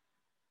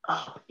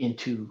up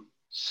into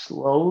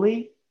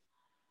slowly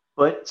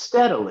but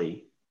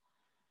steadily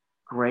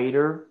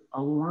greater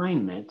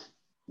alignment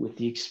with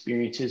the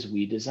experiences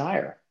we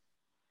desire.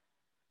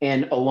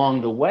 And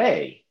along the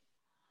way,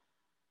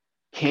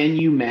 can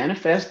you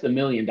manifest the $1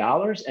 million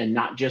and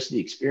not just the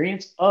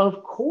experience?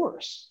 Of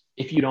course,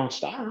 if you don't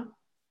stop,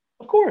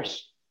 of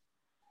course.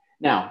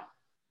 Now,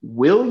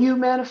 will you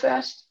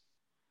manifest?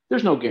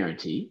 There's no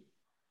guarantee.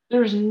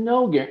 There's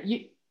no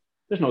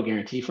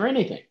guarantee for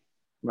anything,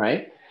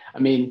 right? I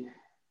mean,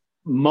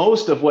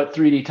 most of what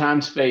 3D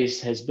time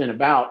space has been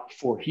about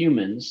for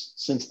humans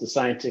since the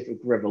scientific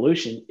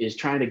revolution is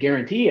trying to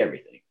guarantee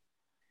everything,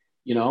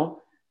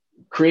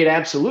 create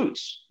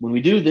absolutes. When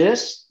we do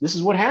this, this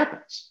is what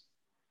happens.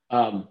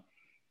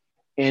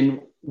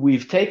 And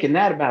we've taken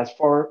that as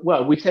far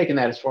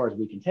as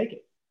we can take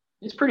it.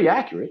 It's pretty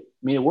accurate.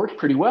 I mean, it works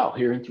pretty well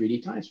here in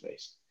 3D time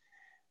space.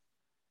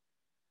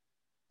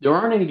 There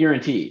aren't any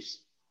guarantees.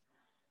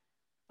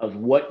 of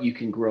what you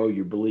can grow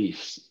your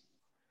beliefs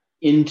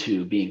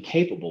into being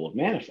capable of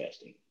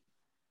manifesting.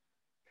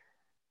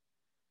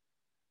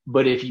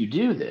 But if you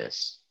do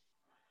this,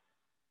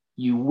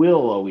 you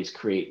will always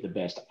create the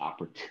best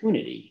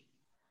opportunity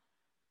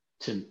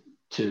to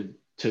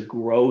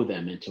grow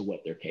them into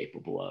what they're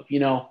capable of.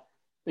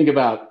 Think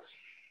about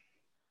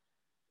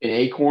an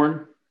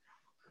acorn.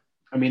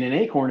 I mean, an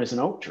acorn is an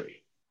oak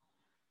tree,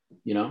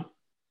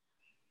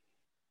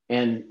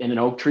 and an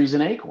oak tree is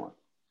an acorn.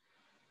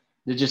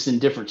 They're just in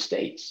different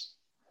states,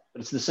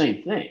 but it's the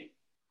same thing.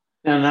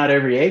 Now, not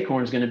every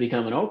acorn is going to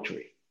become an oak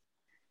tree,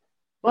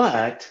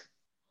 but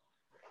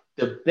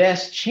the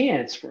best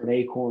chance for an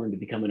acorn to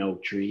become an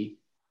oak tree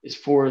is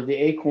for the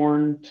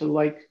acorn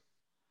to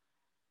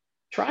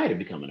try to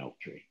become an oak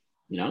tree,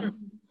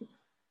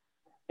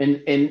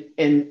 and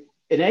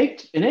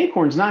an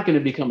acorn's not going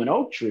to become an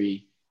oak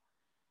tree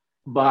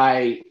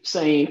by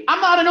saying,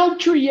 I'm not an oak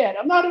tree yet.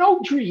 I'm not an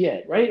oak tree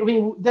yet. Right. I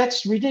mean,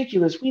 that's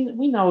ridiculous.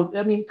 We know,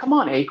 I mean, come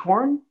on,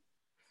 acorn,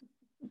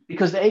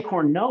 because the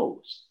acorn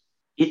knows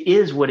it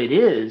is what it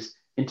is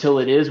until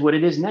it is what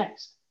it is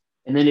next.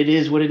 And then it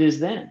is what it is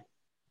then.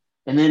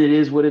 And then it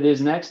is what it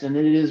is next. And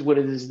then it is what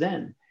it is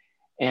then.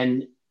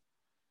 And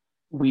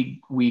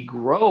we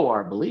grow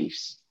our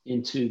beliefs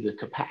into the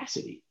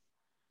capacity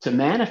to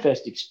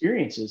manifest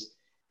experiences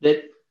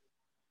that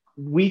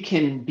we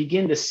can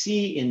begin to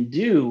see and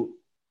do.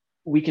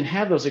 We can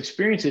have those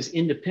experiences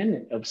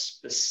independent of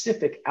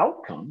specific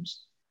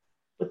outcomes,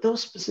 but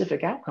those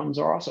specific outcomes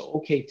are also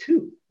okay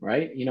too,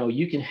 right?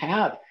 You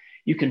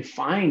can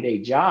find a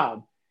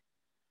job.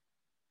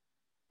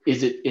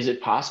 Is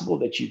it possible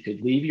that you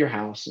could leave your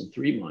house in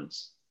 3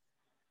 months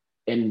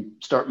and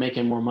start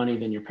making more money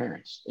than your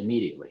parents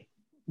immediately?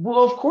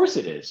 Well, of course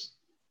it is.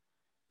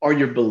 Are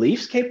your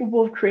beliefs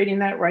capable of creating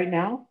that right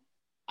now?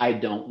 I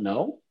don't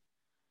know.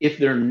 If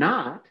they're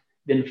not,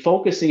 then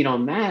focusing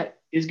on that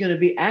is going to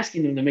be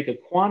asking them to make a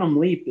quantum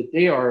leap that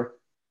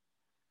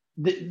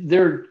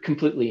they're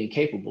completely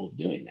incapable of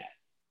doing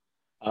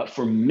that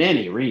for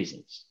many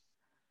reasons.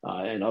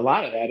 And a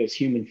lot of that is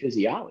human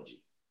physiology.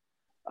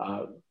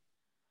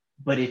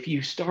 But if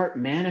you start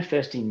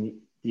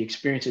manifesting the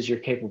experiences you're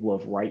capable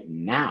of right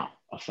now,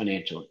 of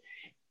financial,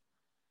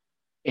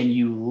 and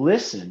you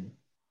listen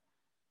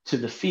to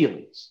the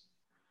feelings,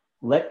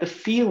 let the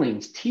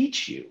feelings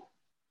teach you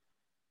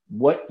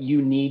what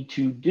you need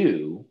to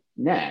do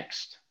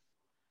next,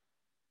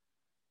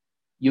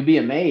 you'll be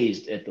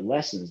amazed at the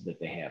lessons that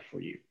they have for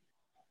you.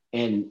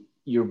 And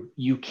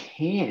you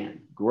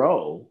can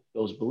grow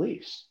those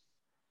beliefs.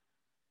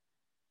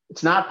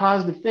 It's not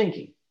positive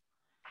thinking.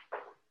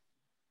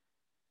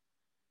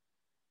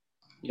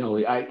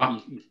 We're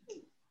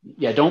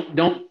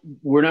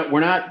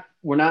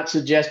not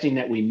suggesting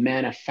that we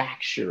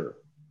manufacture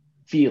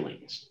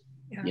feelings,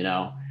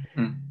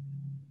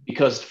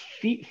 because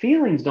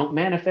feelings don't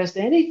manifest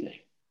anything.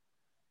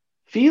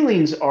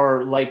 Feelings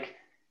are like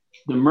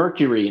the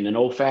mercury in an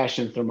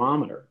old-fashioned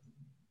thermometer.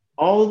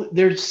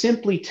 They're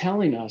simply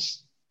telling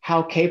us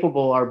how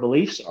capable our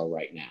beliefs are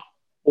right now,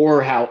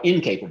 or how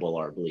incapable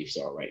our beliefs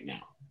are right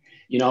now.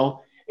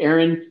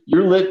 Aaron,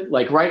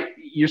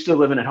 you're still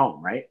living at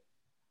home, right?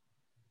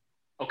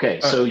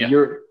 Okay, so yeah.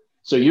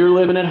 You're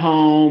living at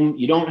home.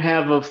 You don't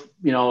have a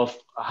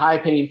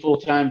high-paying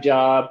full-time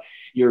job.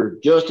 You're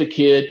just a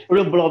kid.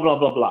 Blah blah blah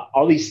blah blah.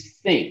 All these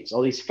things,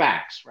 all these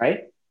facts,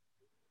 right?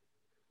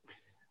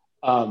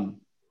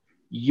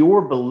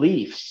 Your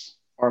beliefs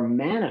are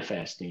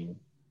manifesting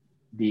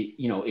the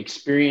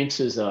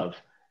experiences of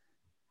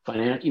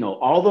financial.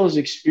 All those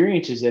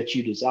experiences that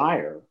you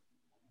desire.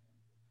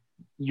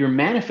 You're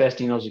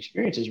manifesting those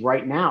experiences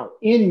right now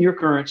in your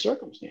current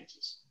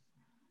circumstances.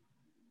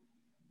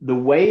 The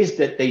ways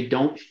that they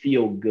don't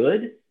feel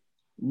good,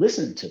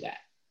 listen to that.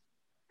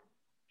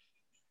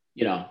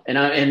 And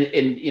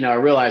I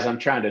realize I'm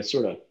trying to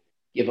sort of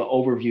give an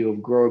overview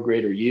of Grow a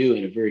Greater You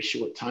in a very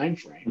short time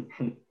frame,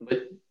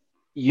 but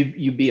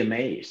you'd be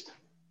amazed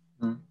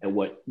at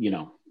what,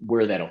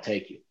 where that'll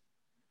take you.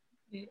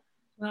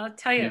 Well, I'll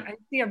tell you, I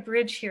see a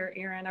bridge here,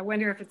 Aaron. I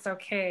wonder if it's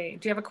okay.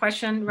 Do you have a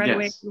question right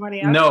away? You want to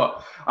ask?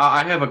 No,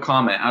 I have a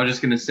comment. I was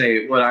just going to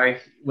say what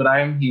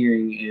I'm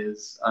hearing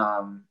is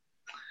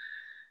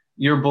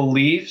your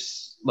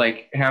beliefs,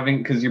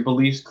 because your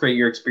beliefs create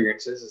your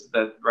experiences. Is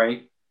that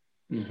right?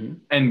 Mm-hmm.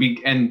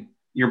 And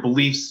your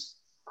beliefs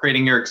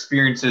creating your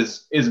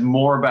experiences is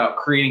more about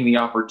creating the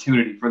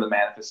opportunity for the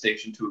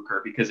manifestation to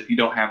occur. Because if you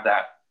don't have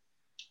that,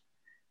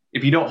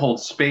 if you don't hold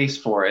space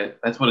for it,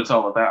 that's what it's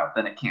all about.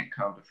 Then it can't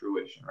come to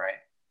fruition, right?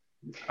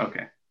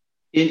 Okay.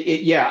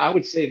 Yeah, I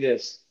would say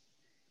this.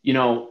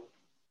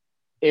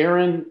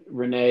 Aaron,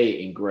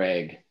 Renee, and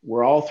Greg,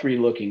 we're all three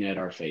looking at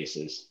our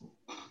faces.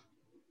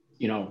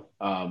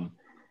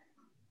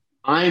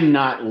 I'm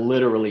not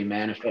literally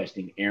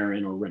manifesting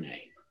Aaron or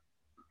Renee.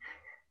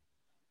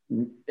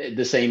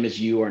 The same as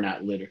you are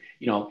not literally.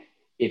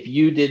 If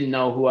you didn't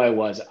know who I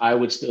was, I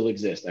would still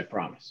exist, I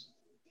promise.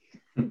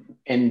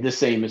 And the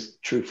same is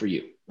true for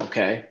you,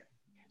 okay?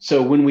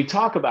 So when we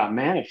talk about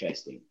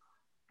manifesting,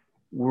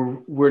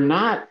 we're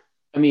not,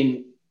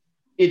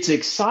 it it's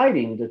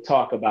exciting to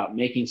talk about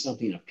making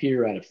something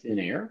appear out of thin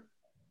air,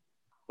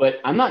 but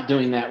I'm not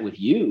doing that with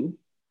you,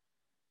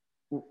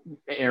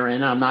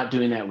 Aaron. I'm not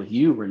doing that with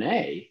you,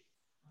 Renee.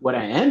 What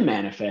I am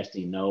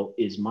manifesting, though,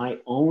 is my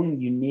own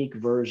unique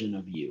version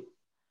of you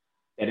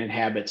that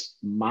inhabits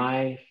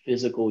my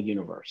physical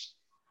universe,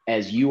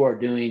 as you are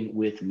doing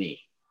with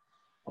me.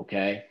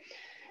 Okay?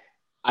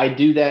 I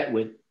do that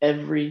with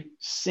every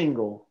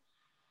single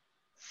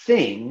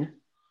thing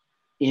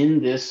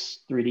in this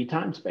 3D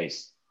time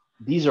space.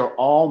 These are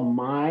all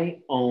my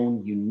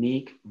own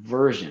unique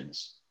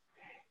versions.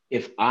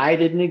 If I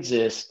didn't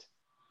exist,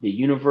 the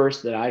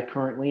universe that I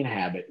currently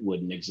inhabit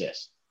wouldn't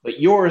exist,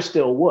 but yours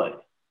still would.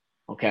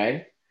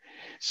 Okay?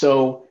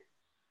 So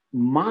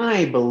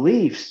my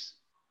beliefs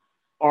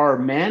are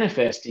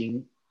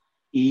manifesting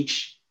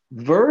each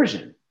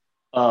version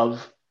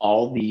of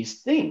all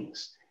these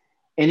things.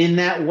 And in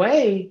that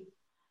way,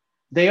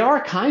 they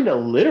are kind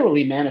of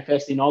literally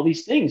manifesting all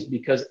these things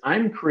because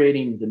I'm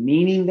creating the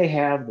meaning they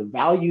have, the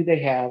value they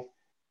have,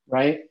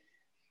 right?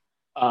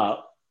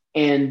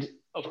 And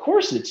of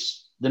course,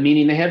 it's the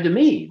meaning they have to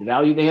me, the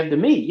value they have to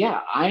me. Yeah,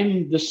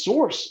 I'm the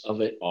source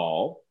of it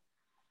all.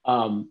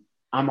 I'm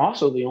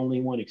also the only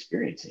one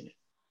experiencing it.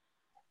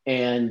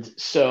 And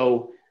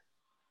so,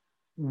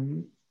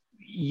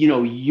 you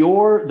know,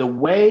 the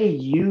way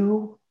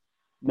you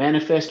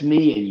manifest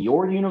me in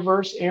your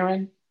universe,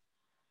 Aaron,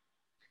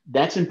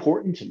 that's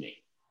important to me.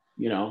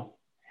 You know,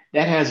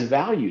 that has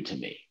value to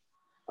me.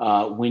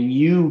 When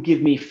you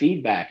give me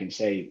feedback and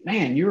say,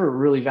 man, you're a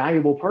really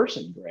valuable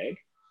person, Greg,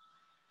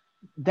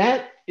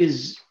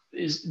 that's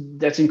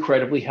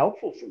incredibly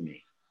helpful for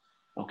me.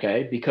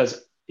 Okay.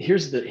 Because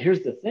here's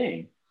the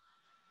thing.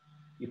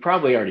 You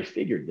probably already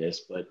figured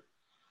this, but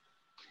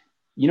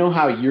you know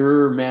how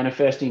you're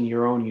manifesting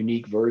your own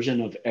unique version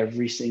of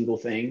every single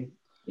thing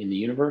in the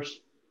universe?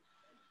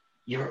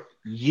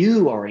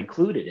 You are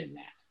included in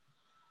that.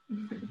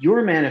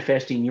 You're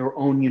manifesting your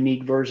own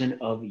unique version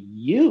of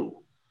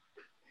you,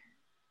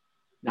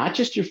 not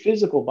just your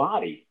physical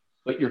body,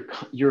 but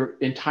your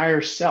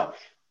entire self.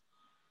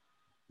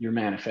 You're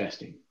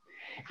manifesting.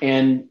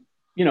 And,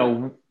 you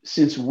know,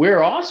 since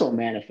we're also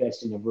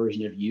manifesting a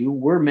version of you,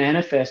 we're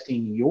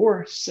manifesting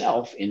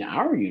yourself in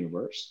our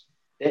universe.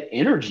 That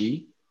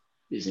energy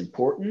is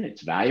important,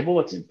 it's valuable,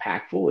 it's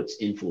impactful,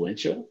 it's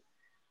influential.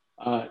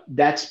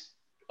 That's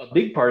a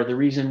big part of the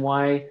reason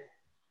why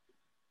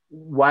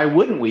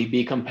wouldn't we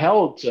be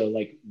compelled to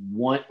like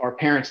want our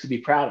parents to be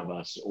proud of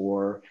us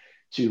or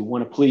to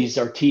want to please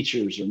our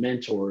teachers or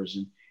mentors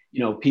and, you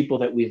know, people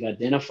that we've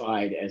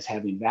identified as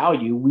having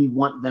value. We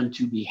want them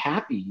to be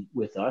happy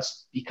with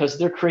us because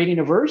they're creating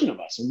a version of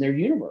us in their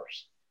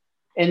universe.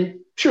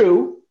 And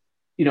true,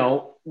 you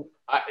know,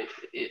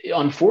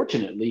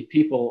 unfortunately,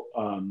 people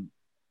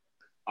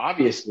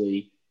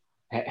obviously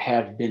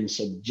have been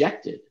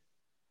subjected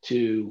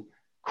to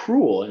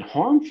cruel and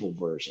harmful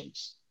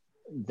versions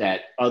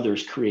that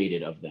others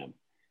created of them.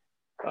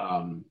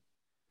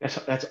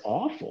 That's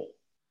awful.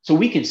 So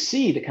we can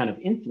see the kind of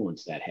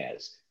influence that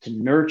has to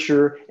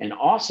nurture and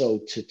also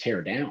to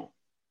tear down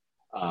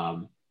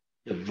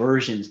the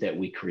versions that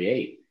we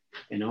create.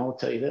 And I'll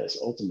tell you this,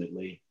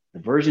 ultimately,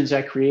 the versions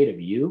I create of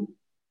you,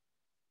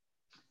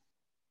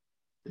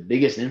 the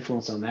biggest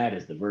influence on that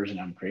is the version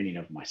I'm creating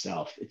of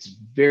myself. It's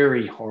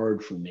very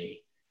hard for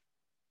me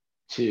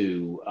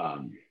to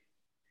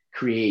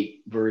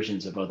create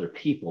versions of other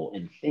people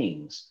and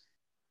things.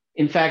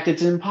 In fact,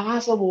 it's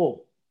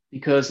impossible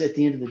because at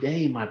the end of the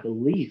day, my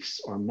beliefs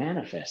are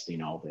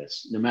manifesting all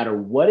this. No matter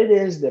what it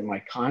is that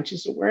my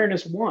conscious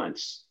awareness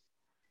wants,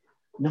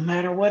 no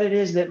matter what it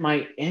is that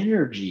my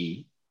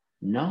energy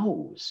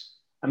knows.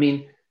 I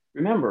mean,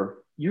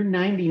 remember, you're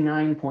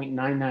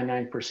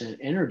 99.999%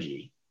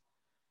 energy.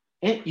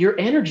 And your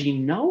energy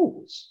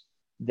knows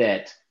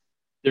that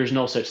there's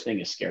no such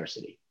thing as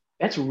scarcity.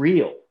 That's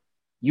real.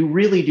 You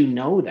really do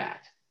know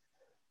that.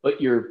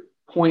 But your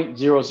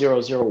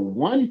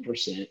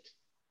 0.0001%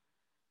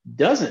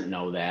 doesn't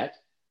know that.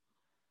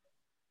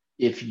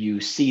 If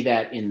you see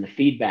that in the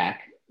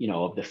feedback, you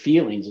know, of the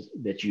feelings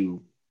that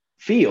you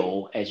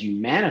feel as you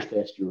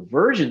manifest your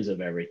versions of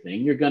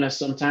everything, you're going to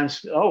sometimes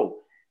feel, oh,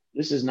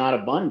 this is not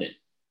abundant.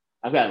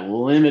 I've got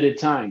limited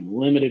time,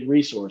 limited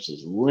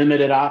resources,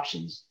 limited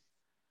options.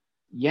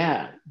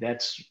 Yeah,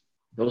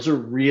 those are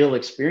real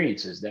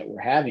experiences that we're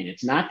having.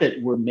 It's not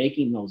that we're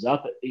making those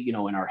up, you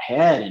know, in our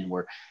head, and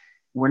we're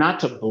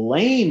not to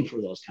blame for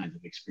those kinds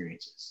of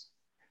experiences.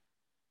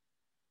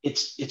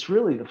 It's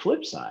really the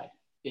flip side.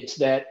 It's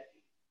that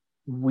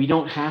we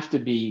don't have to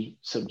be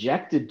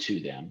subjected to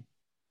them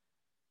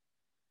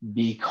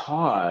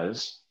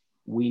because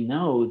we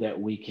know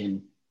that we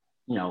can,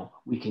 you know,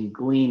 we can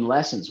glean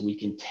lessons. We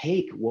can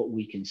take what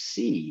we can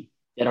see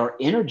that our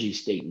energy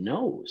state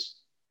knows.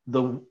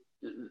 The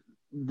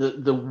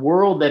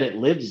world that it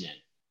lives in,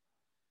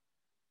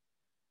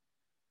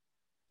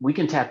 we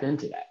can tap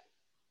into that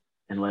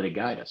and let it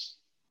guide us.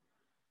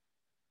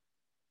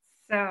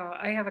 So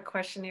I have a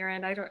question here,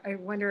 and I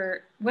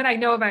wonder what I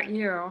know about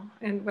you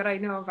and what I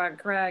know about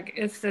Greg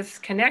is this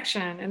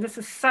connection, and this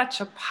is such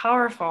a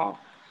powerful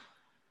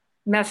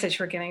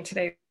message we're getting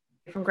today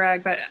from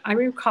Greg. But I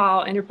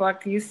recall in your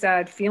book you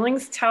said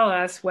feelings tell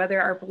us whether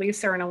our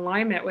beliefs are in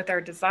alignment with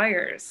our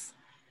desires.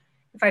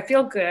 If I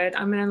feel good,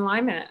 I'm in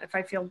alignment. If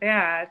I feel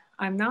bad,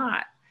 I'm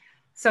not.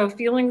 So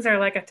feelings are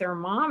like a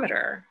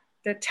thermometer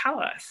that tell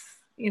us,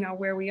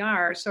 where we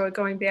are. So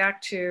going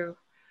back to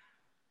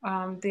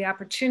the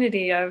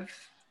opportunity of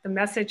the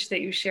message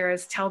that you share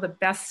is tell the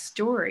best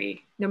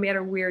story, no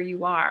matter where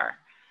you are.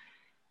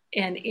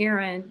 And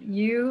Aaron,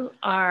 you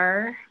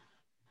are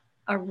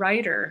a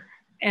writer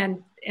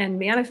and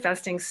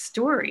manifesting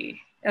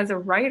story as a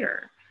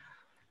writer.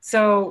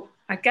 So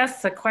I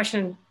guess the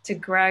question to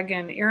Greg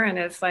and Aaron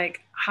is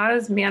like, how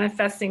does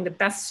manifesting the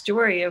best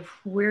story of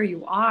where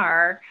you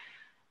are,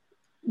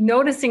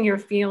 noticing your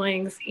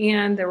feelings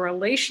and the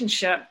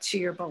relationship to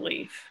your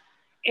belief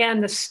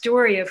and the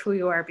story of who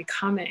you are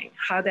becoming,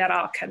 how that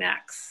all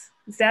connects?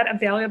 Is that a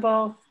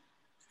valuable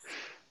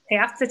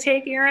path to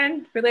take,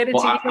 Aaron, related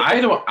to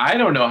you? I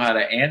don't know how to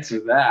answer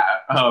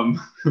that. I was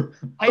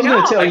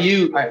going to tell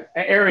you,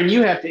 Aaron,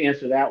 you have to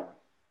answer that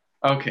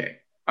one. Okay.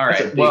 All right.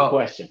 That's a big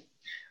question.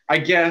 I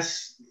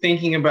guess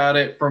thinking about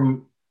it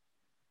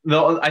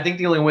I think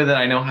the only way that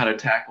I know how to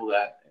tackle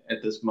that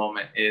at this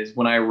moment is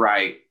when I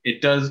write,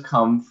 it does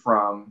come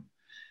from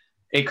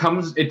a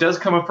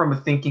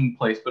thinking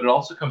place, but it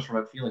also comes from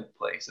a feeling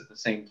place at the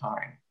same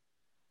time,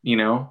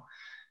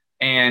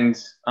 and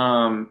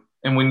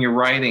when you're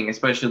writing,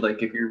 especially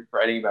like if you're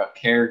writing about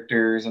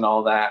characters and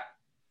all that,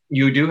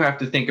 you do have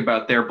to think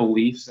about their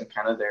beliefs and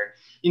kind of their,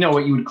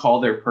 what you would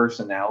call their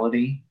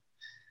personality.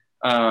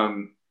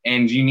 And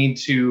you need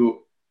to,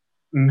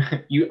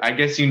 I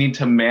guess you need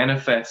to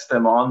manifest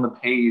them on the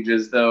page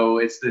as though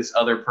it's this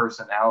other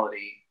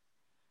personality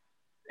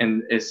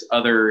and this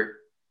other,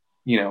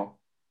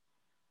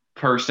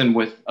 person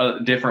with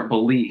different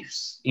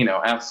beliefs,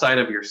 outside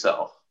of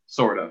yourself,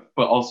 sort of,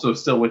 but also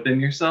still within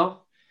yourself.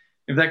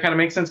 If that kind of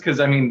makes sense. Because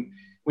I mean,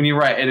 when you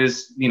write, it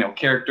is,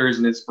 characters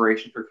and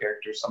inspiration for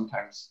characters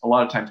a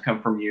lot of times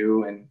come from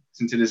you. And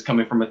since it is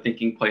coming from a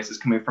thinking place, it's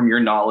coming from your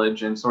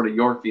knowledge and sort of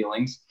your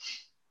feelings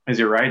as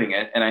you're writing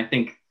it. And I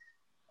think,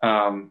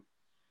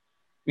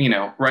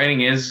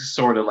 writing is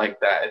sort of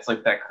like that. It's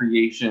like that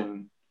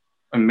creation,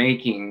 a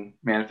making,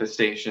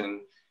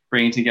 manifestation,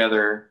 bringing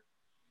together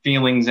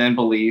feelings and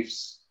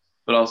beliefs,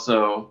 but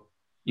also,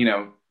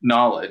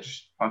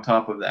 knowledge on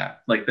top of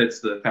that. Like that's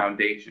the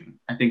foundation.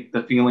 I think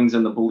the feelings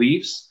and the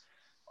beliefs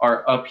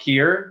are up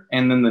here,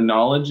 and then the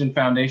knowledge and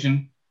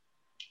foundation,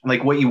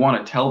 like what you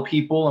want to tell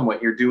people and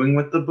what you're doing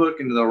with the book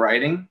and the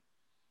writing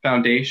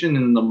foundation,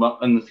 and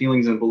the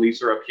feelings and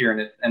beliefs are up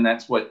here, and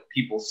that's what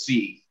people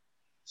see,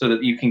 so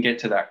that you can get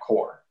to that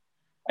core.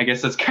 I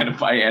guess that's kind of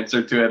my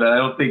answer to it. I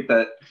don't think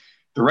that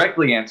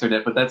directly answered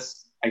it, but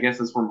I guess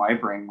that's where my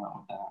brain went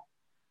with that.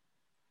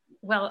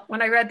 Well,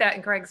 when I read that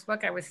in Greg's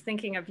book, I was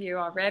thinking of you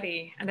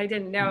already, and I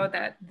didn't know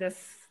that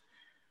this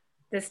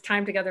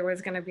time together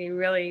was going to be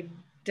really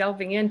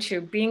delving into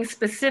being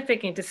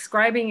specific and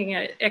describing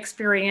it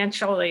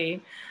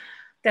experientially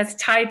that's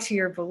tied to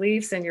your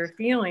beliefs and your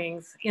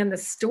feelings and the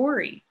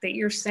story that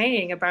you're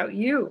saying about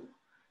you.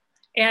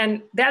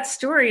 And that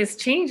story is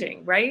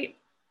changing, right,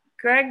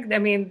 Greg? I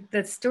mean,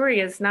 the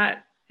story is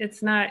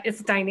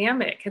it's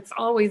dynamic. It's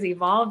always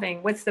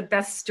evolving. What's the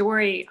best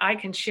story I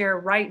can share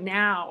right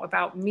now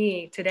about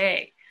me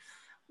today,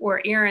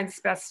 or Aaron's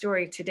best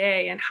story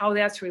today, and how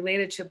that's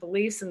related to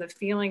beliefs and the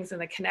feelings and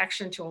the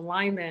connection to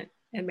alignment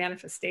and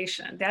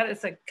manifestation. That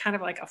is a kind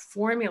of like a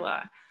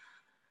formula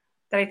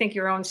that I think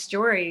your own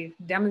story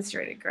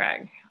demonstrated,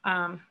 Greg.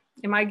 Am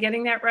I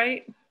getting that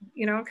right?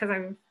 Because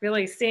I'm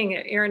really seeing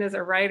it. Aaron is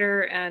a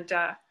writer, and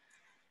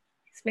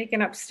he's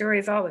making up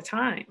stories all the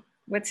time.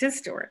 What's his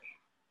story?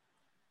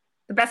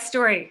 The best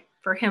story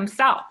for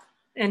himself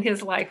in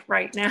his life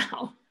right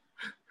now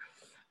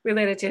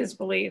related to his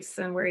beliefs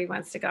and where he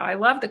wants to go. I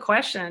love the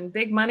question,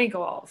 big money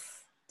goals.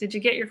 Did you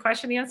get your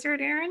question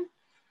answered, Aaron?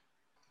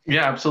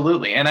 Yeah,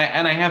 absolutely. And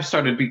I have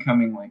started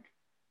becoming like,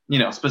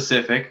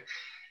 specific,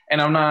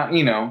 and I'm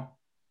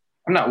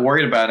not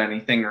worried about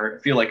anything or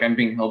feel like I'm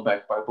being held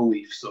back by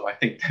belief. So I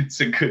think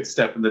that's a good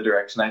step in the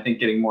direction. I think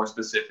getting more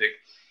specific,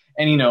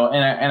 and,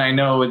 and I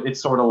know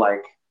it's sort of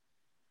like,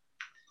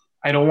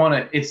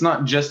 it's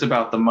not just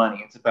about the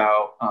money. It's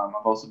about,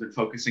 I've also been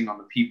focusing on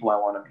the people I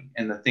want to meet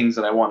and the things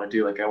that I want to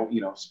do, like,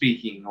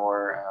 speaking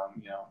or,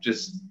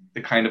 just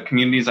the kind of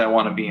communities I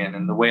want to be in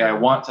and the way I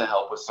want to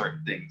help with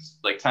certain things,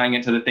 like tying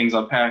it to the things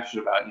I'm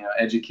passionate about,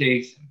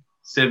 education,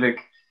 civic,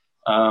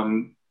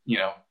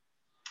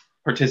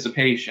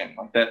 participation,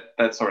 like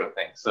that sort of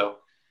thing. So,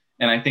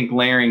 and I think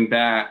layering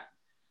that,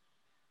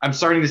 I'm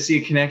starting to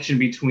see a connection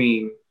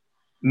between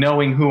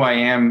knowing who I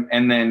am,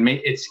 and then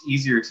it's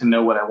easier to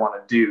know what I want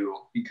to do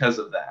because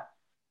of that,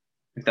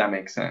 if that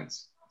makes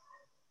sense.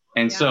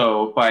 And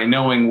so by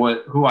knowing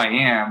who I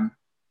am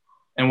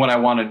and what I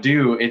want to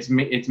do, it's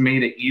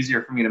made it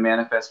easier for me to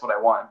manifest what I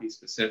want and be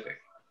specific,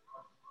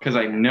 because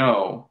I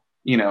know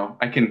you know,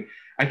 I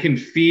can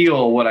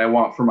feel what I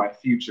want for my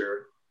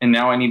future, and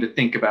now I need to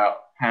think about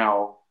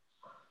how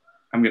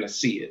I'm going to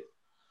see it,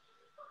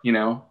 you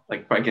know,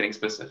 like by getting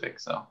specific.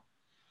 So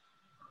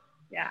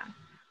Yeah.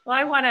 Well,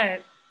 I want to,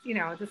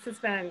 this has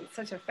been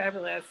such a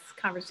fabulous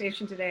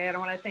conversation today. And I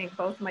want to thank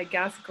both my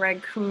guests,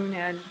 Greg Kuhn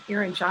and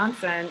Aaron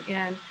Johnson.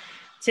 And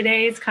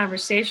today's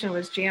conversation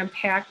was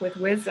jam-packed with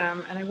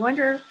wisdom. And I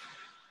wonder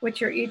what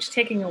you're each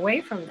taking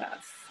away from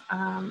this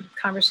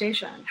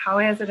conversation. How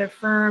has it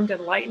affirmed,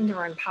 enlightened,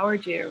 or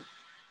empowered you?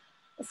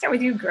 Let's start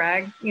with you,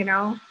 Greg.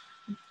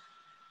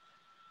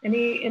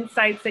 Any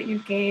insights that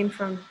you've gained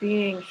from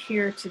being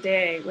here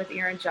today with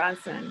Aaron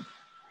Johnson?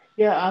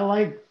 Yeah, I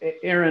like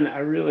Aaron. I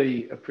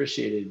really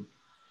appreciated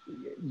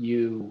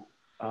you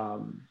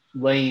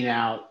laying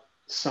out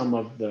some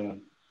of the.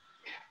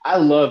 I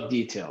love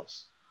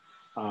details.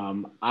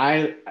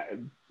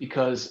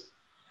 Because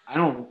I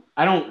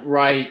don't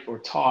write or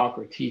talk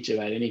or teach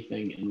about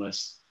anything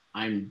unless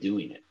I'm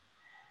doing it.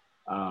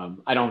 I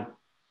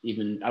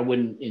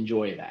wouldn't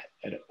enjoy that.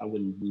 I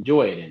wouldn't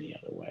enjoy it any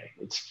other way.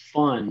 It's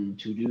fun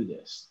to do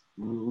this.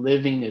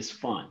 Living is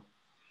fun.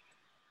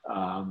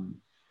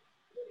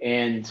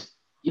 And,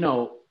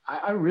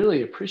 I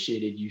really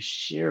appreciated you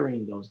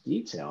sharing those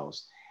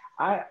details.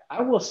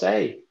 I will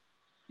say,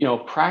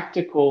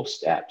 practical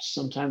steps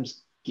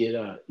sometimes get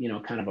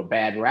kind of a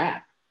bad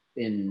rap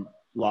in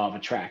law of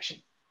attraction.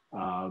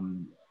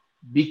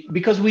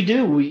 Because we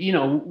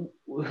do,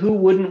 who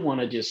wouldn't want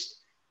to just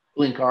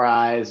blink our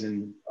eyes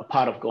and a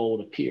pot of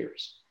gold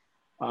appears?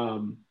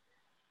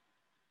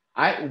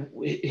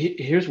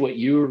 Here's what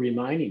you were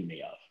reminding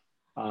me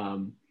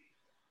of.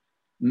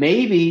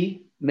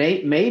 Maybe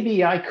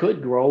I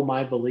could grow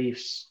my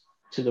beliefs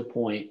to the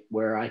point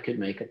where I could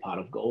make a pot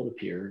of gold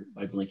appear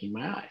by blinking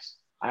my eyes.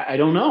 I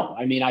don't know.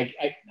 I mean, I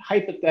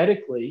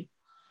hypothetically,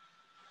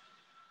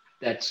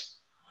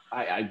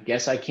 I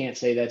guess I can't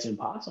say that's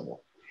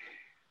impossible.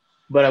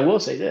 But I will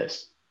say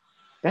this,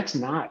 that's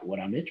not what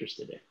I'm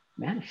interested in,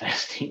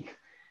 manifesting.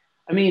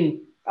 I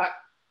mean,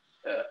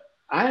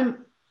 I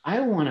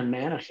want to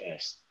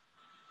manifest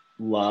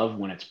love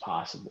when it's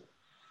possible,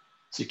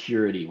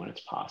 security when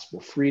it's possible,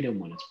 freedom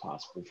when it's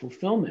possible,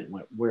 fulfillment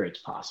where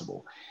it's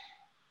possible.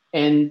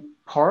 And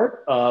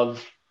part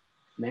of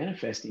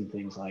manifesting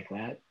things like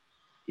that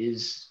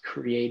is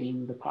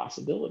creating the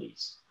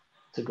possibilities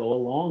to go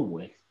along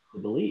with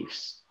the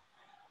beliefs.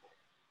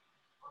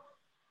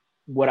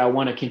 What I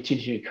want to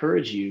continue to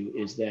encourage you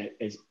is that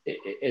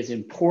as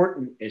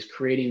important as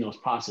creating those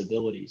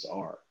possibilities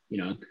are,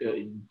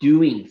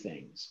 doing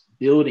things,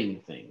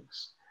 building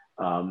things,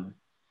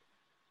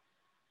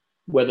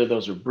 whether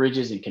those are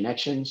bridges and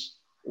connections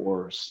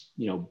or,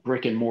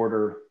 brick and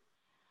mortar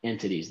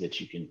entities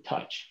that you can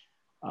touch.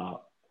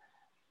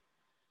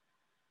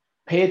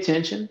 Pay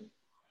attention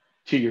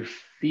to your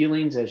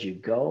feelings as you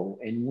go.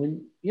 And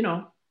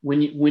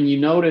when you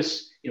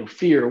notice,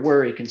 fear,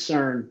 worry,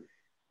 concern,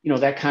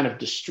 that kind of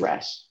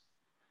distress,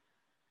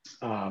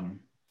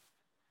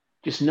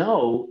 just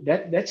know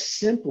that that's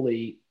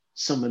simply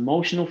some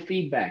emotional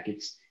feedback.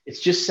 It's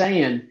just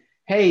saying,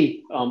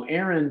 hey,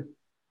 Aaron,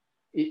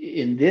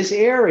 in this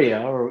area,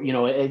 or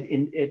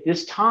at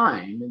this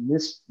time, in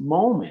this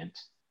moment,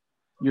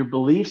 your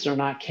beliefs are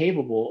not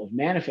capable of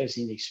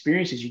manifesting the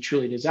experiences you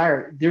truly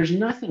desire. There's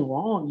nothing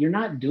wrong. You're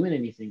not doing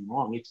anything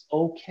wrong. It's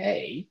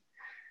okay.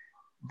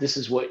 This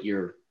is what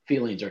your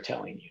feelings are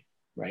telling you,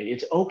 right?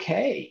 It's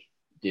okay,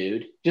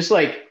 dude. Just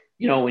like,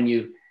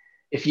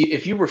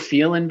 if you were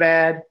feeling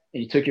bad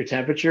and you took your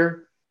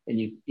temperature and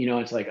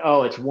it's like,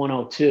 oh, it's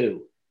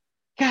 102.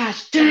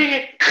 Gosh, dang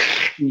it.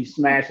 And you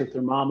smash the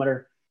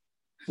thermometer.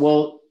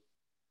 Well,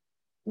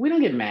 we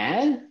don't get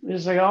mad.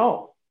 It's like,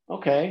 oh,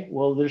 okay,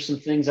 well, there's some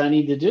things I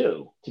need to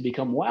do to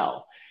become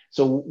well.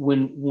 So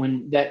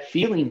when that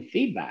feeling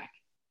feedback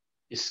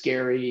is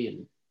scary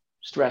and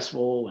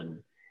stressful,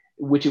 and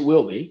which it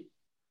will be,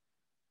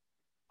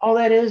 all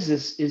that is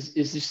just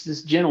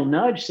this gentle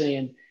nudge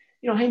saying,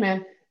 hey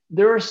man,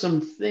 there are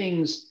some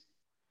things,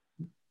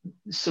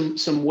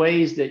 some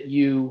ways that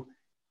you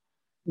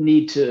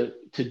need to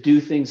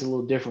do things a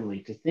little differently,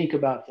 to think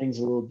about things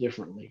a little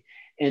differently.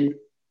 And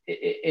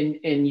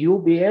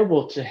you'll be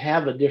able to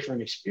have a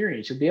different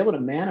experience. You'll be able to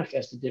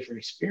manifest a different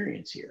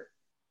experience here.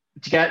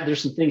 But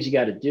there's some things you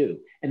got to do.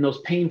 And those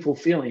painful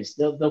feelings,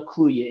 they'll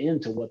clue you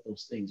into what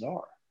those things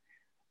are.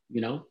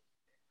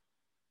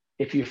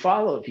 If you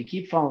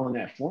keep following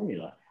that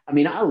formula, I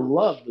mean, I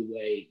love the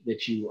way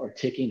that you are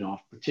ticking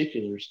off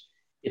particulars.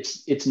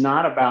 It's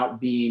not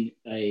about being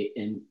a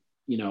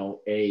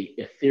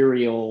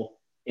ethereal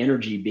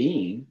energy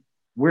being.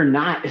 We're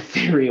not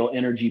ethereal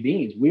energy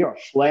beings. We are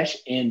flesh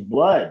and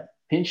blood.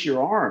 Pinch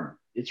your arm.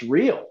 It's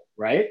real,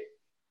 right?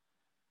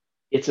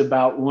 It's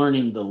about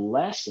learning the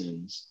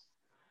lessons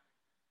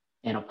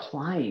and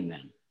applying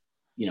them,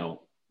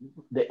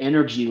 the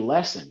energy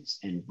lessons,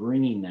 and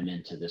bringing them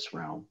into this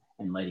realm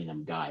and letting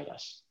them guide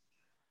us.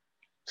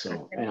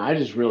 So, and I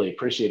just really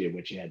appreciated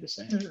what you had to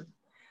say.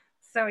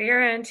 So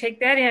Aaron, take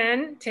that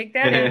in.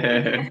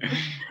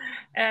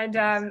 And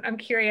I'm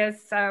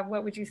curious,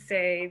 what would you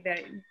say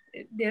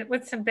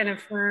what's been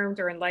affirmed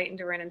or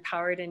enlightened or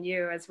empowered in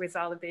you as a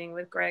result of being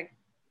with Greg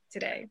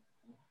today?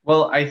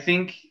 Well, I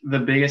think the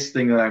biggest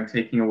thing that I'm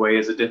taking away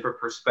is a different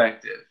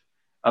perspective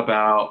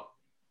about,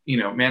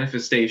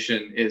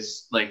 manifestation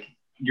is like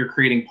you're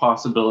creating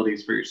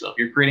possibilities for yourself.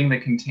 You're creating the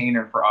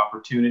container for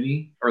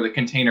opportunity, or the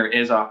container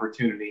is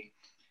opportunity,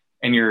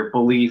 and your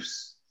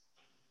beliefs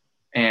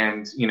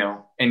and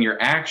your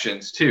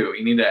actions too.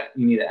 You need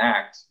to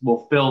act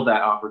will fill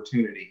that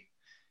opportunity,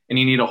 and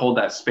you need to hold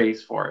that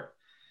space for it.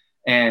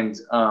 And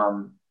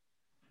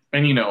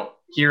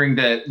hearing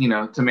that,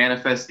 to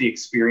manifest the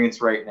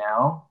experience right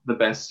now the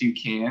best you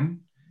can,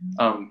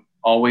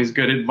 always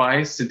good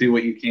advice to do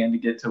what you can to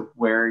get to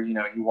where, you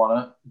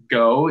want to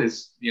go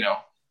is,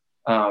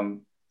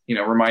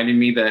 reminding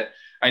me that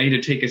I need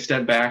to take a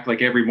step back,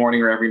 like every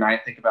morning or every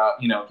night, think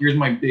about, here's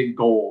my big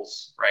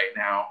goals right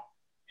now.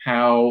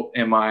 How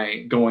am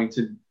I going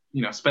to,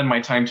 spend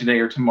my time today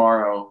or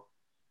tomorrow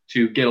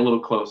to get a little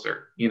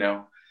closer,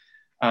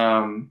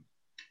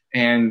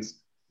 and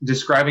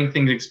describing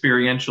things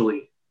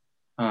experientially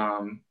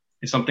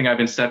is something I've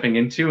been stepping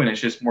into, and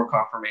it's just more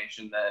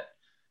confirmation that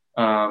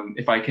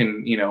if I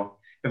can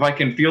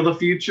feel the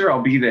future,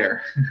 I'll be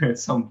there at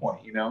some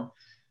point,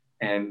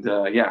 and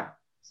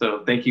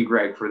so thank you,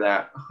 Greg, for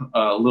that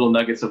little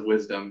nuggets of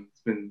wisdom.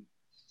 I'm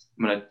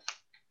gonna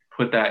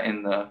put that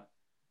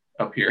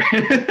up here.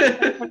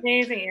 That's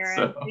amazing, Aaron.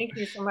 So, thank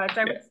you so much.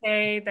 I would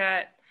say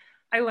that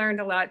I learned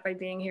a lot by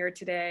being here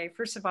today.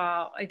 First of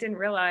all, I didn't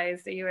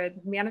realize that you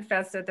had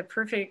manifested the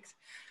perfect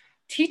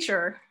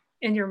teacher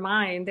in your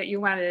mind that you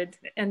wanted,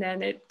 and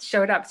then it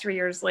showed up 3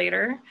 years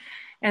later.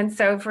 And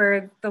so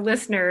for the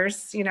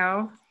listeners,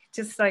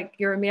 just like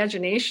your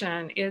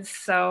imagination is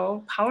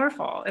so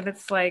powerful. And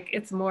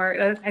it's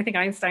more, I think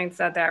Einstein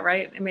said that,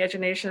 right?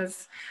 Imagination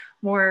is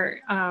more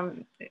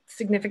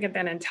significant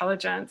than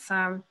intelligence.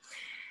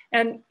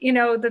 And,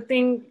 the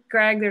thing,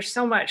 Greg, there's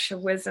so much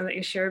wisdom that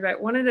you share,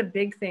 but one of the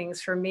big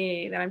things for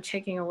me that I'm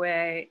taking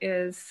away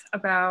is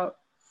about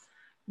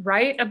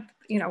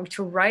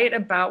to write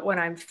about what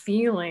I'm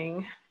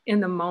feeling in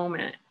the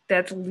moment.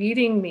 That's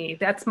leading me.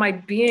 That's my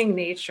being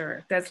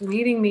nature. That's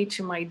leading me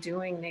to my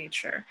doing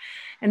nature.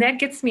 And that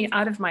gets me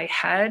out of my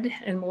head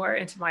and more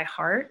into my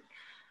heart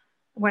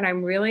when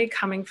I'm really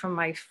coming from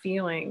my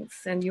feelings.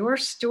 And your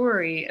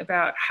story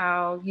about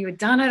how you had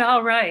done it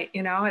all right,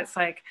 it's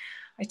like,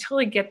 I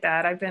totally get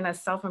that. I've been a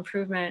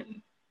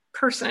self-improvement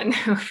person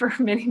for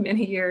many,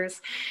 many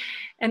years.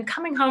 And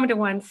coming home to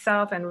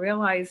oneself and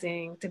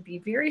realizing to be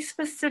very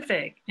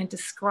specific and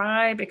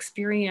describe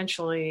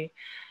experientially,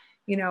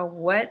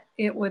 what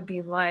it would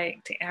be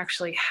like to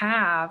actually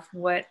have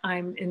what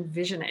I'm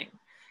envisioning,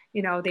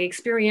 the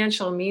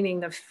experiential meaning,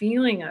 the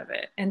feeling of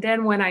it. And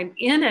then when I'm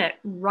in it,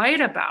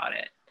 write about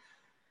it.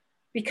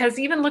 Because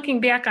even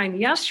looking back on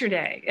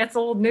yesterday, it's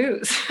old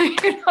news.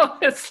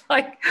 It's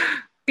like,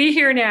 be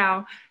here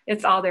now.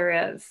 It's all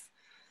there is.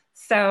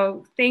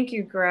 So thank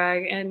you,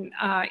 Greg and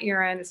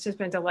Aaron. It's just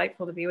been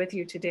delightful to be with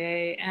you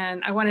today.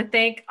 And I want to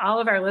thank all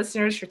of our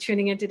listeners for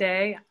tuning in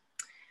today.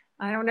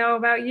 I don't know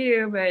about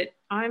you, but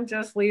I'm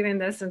just leaving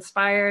this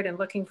inspired and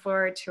looking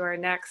forward to our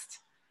next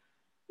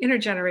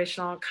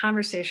intergenerational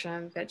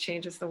conversation that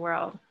changes the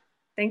world.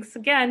 Thanks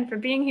again for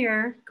being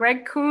here,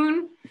 Greg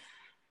Kuhn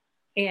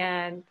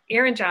and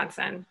Aaron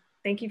Johnson.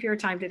 Thank you for your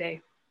time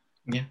today.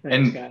 Yeah,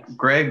 and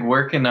Greg,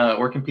 where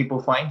can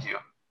people find you?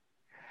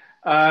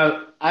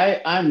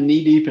 I'm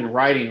knee deep in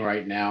writing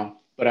right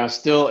now, but I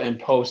still am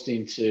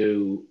posting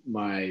to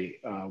my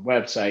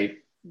website,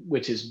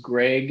 which is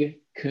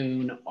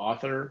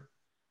gregkuhnauthor.com.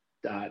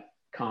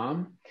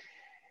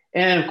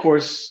 And of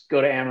course,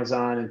 go to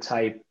Amazon and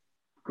type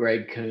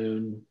Greg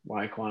Kuhn,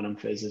 Why Quantum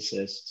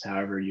Physicists,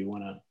 however you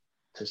want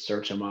to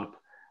search them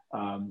up,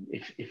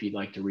 if you'd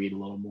like to read a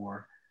little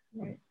more.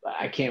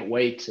 I can't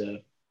wait to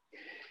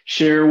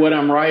share what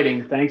I'm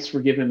writing. Thanks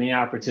for giving me the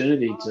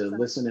opportunity to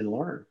listen and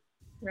learn.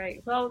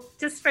 Right. Well,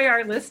 just for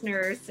our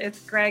listeners, it's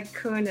Greg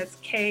Kuhn. It's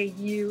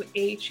Kuhn,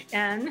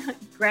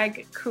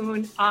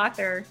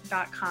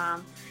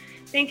 gregkuhnauthor.com.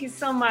 Thank you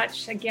so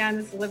much. Again,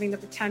 this is Living the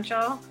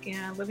Potential,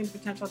 and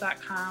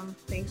livingthepotential.com.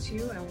 Thanks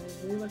you, and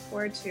we look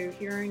forward to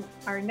hearing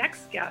our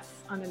next guests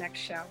on the next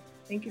show.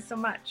 Thank you so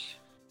much.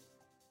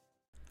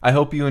 I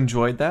hope you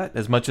enjoyed that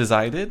as much as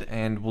I did,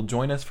 and will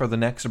join us for the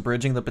next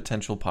Bridging the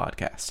Potential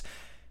podcast.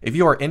 If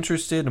you are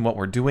interested in what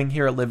we're doing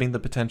here at Living the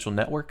Potential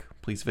Network,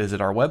 please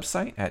visit our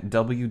website at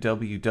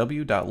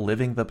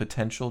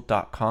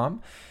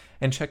www.livingthepotential.com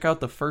and check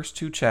out the first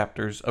 2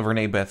 chapters of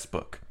Renee Beth's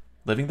book,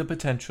 Living the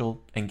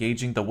Potential,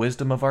 Engaging the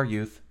Wisdom of Our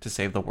Youth to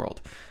Save the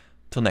World.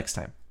 Till next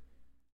time.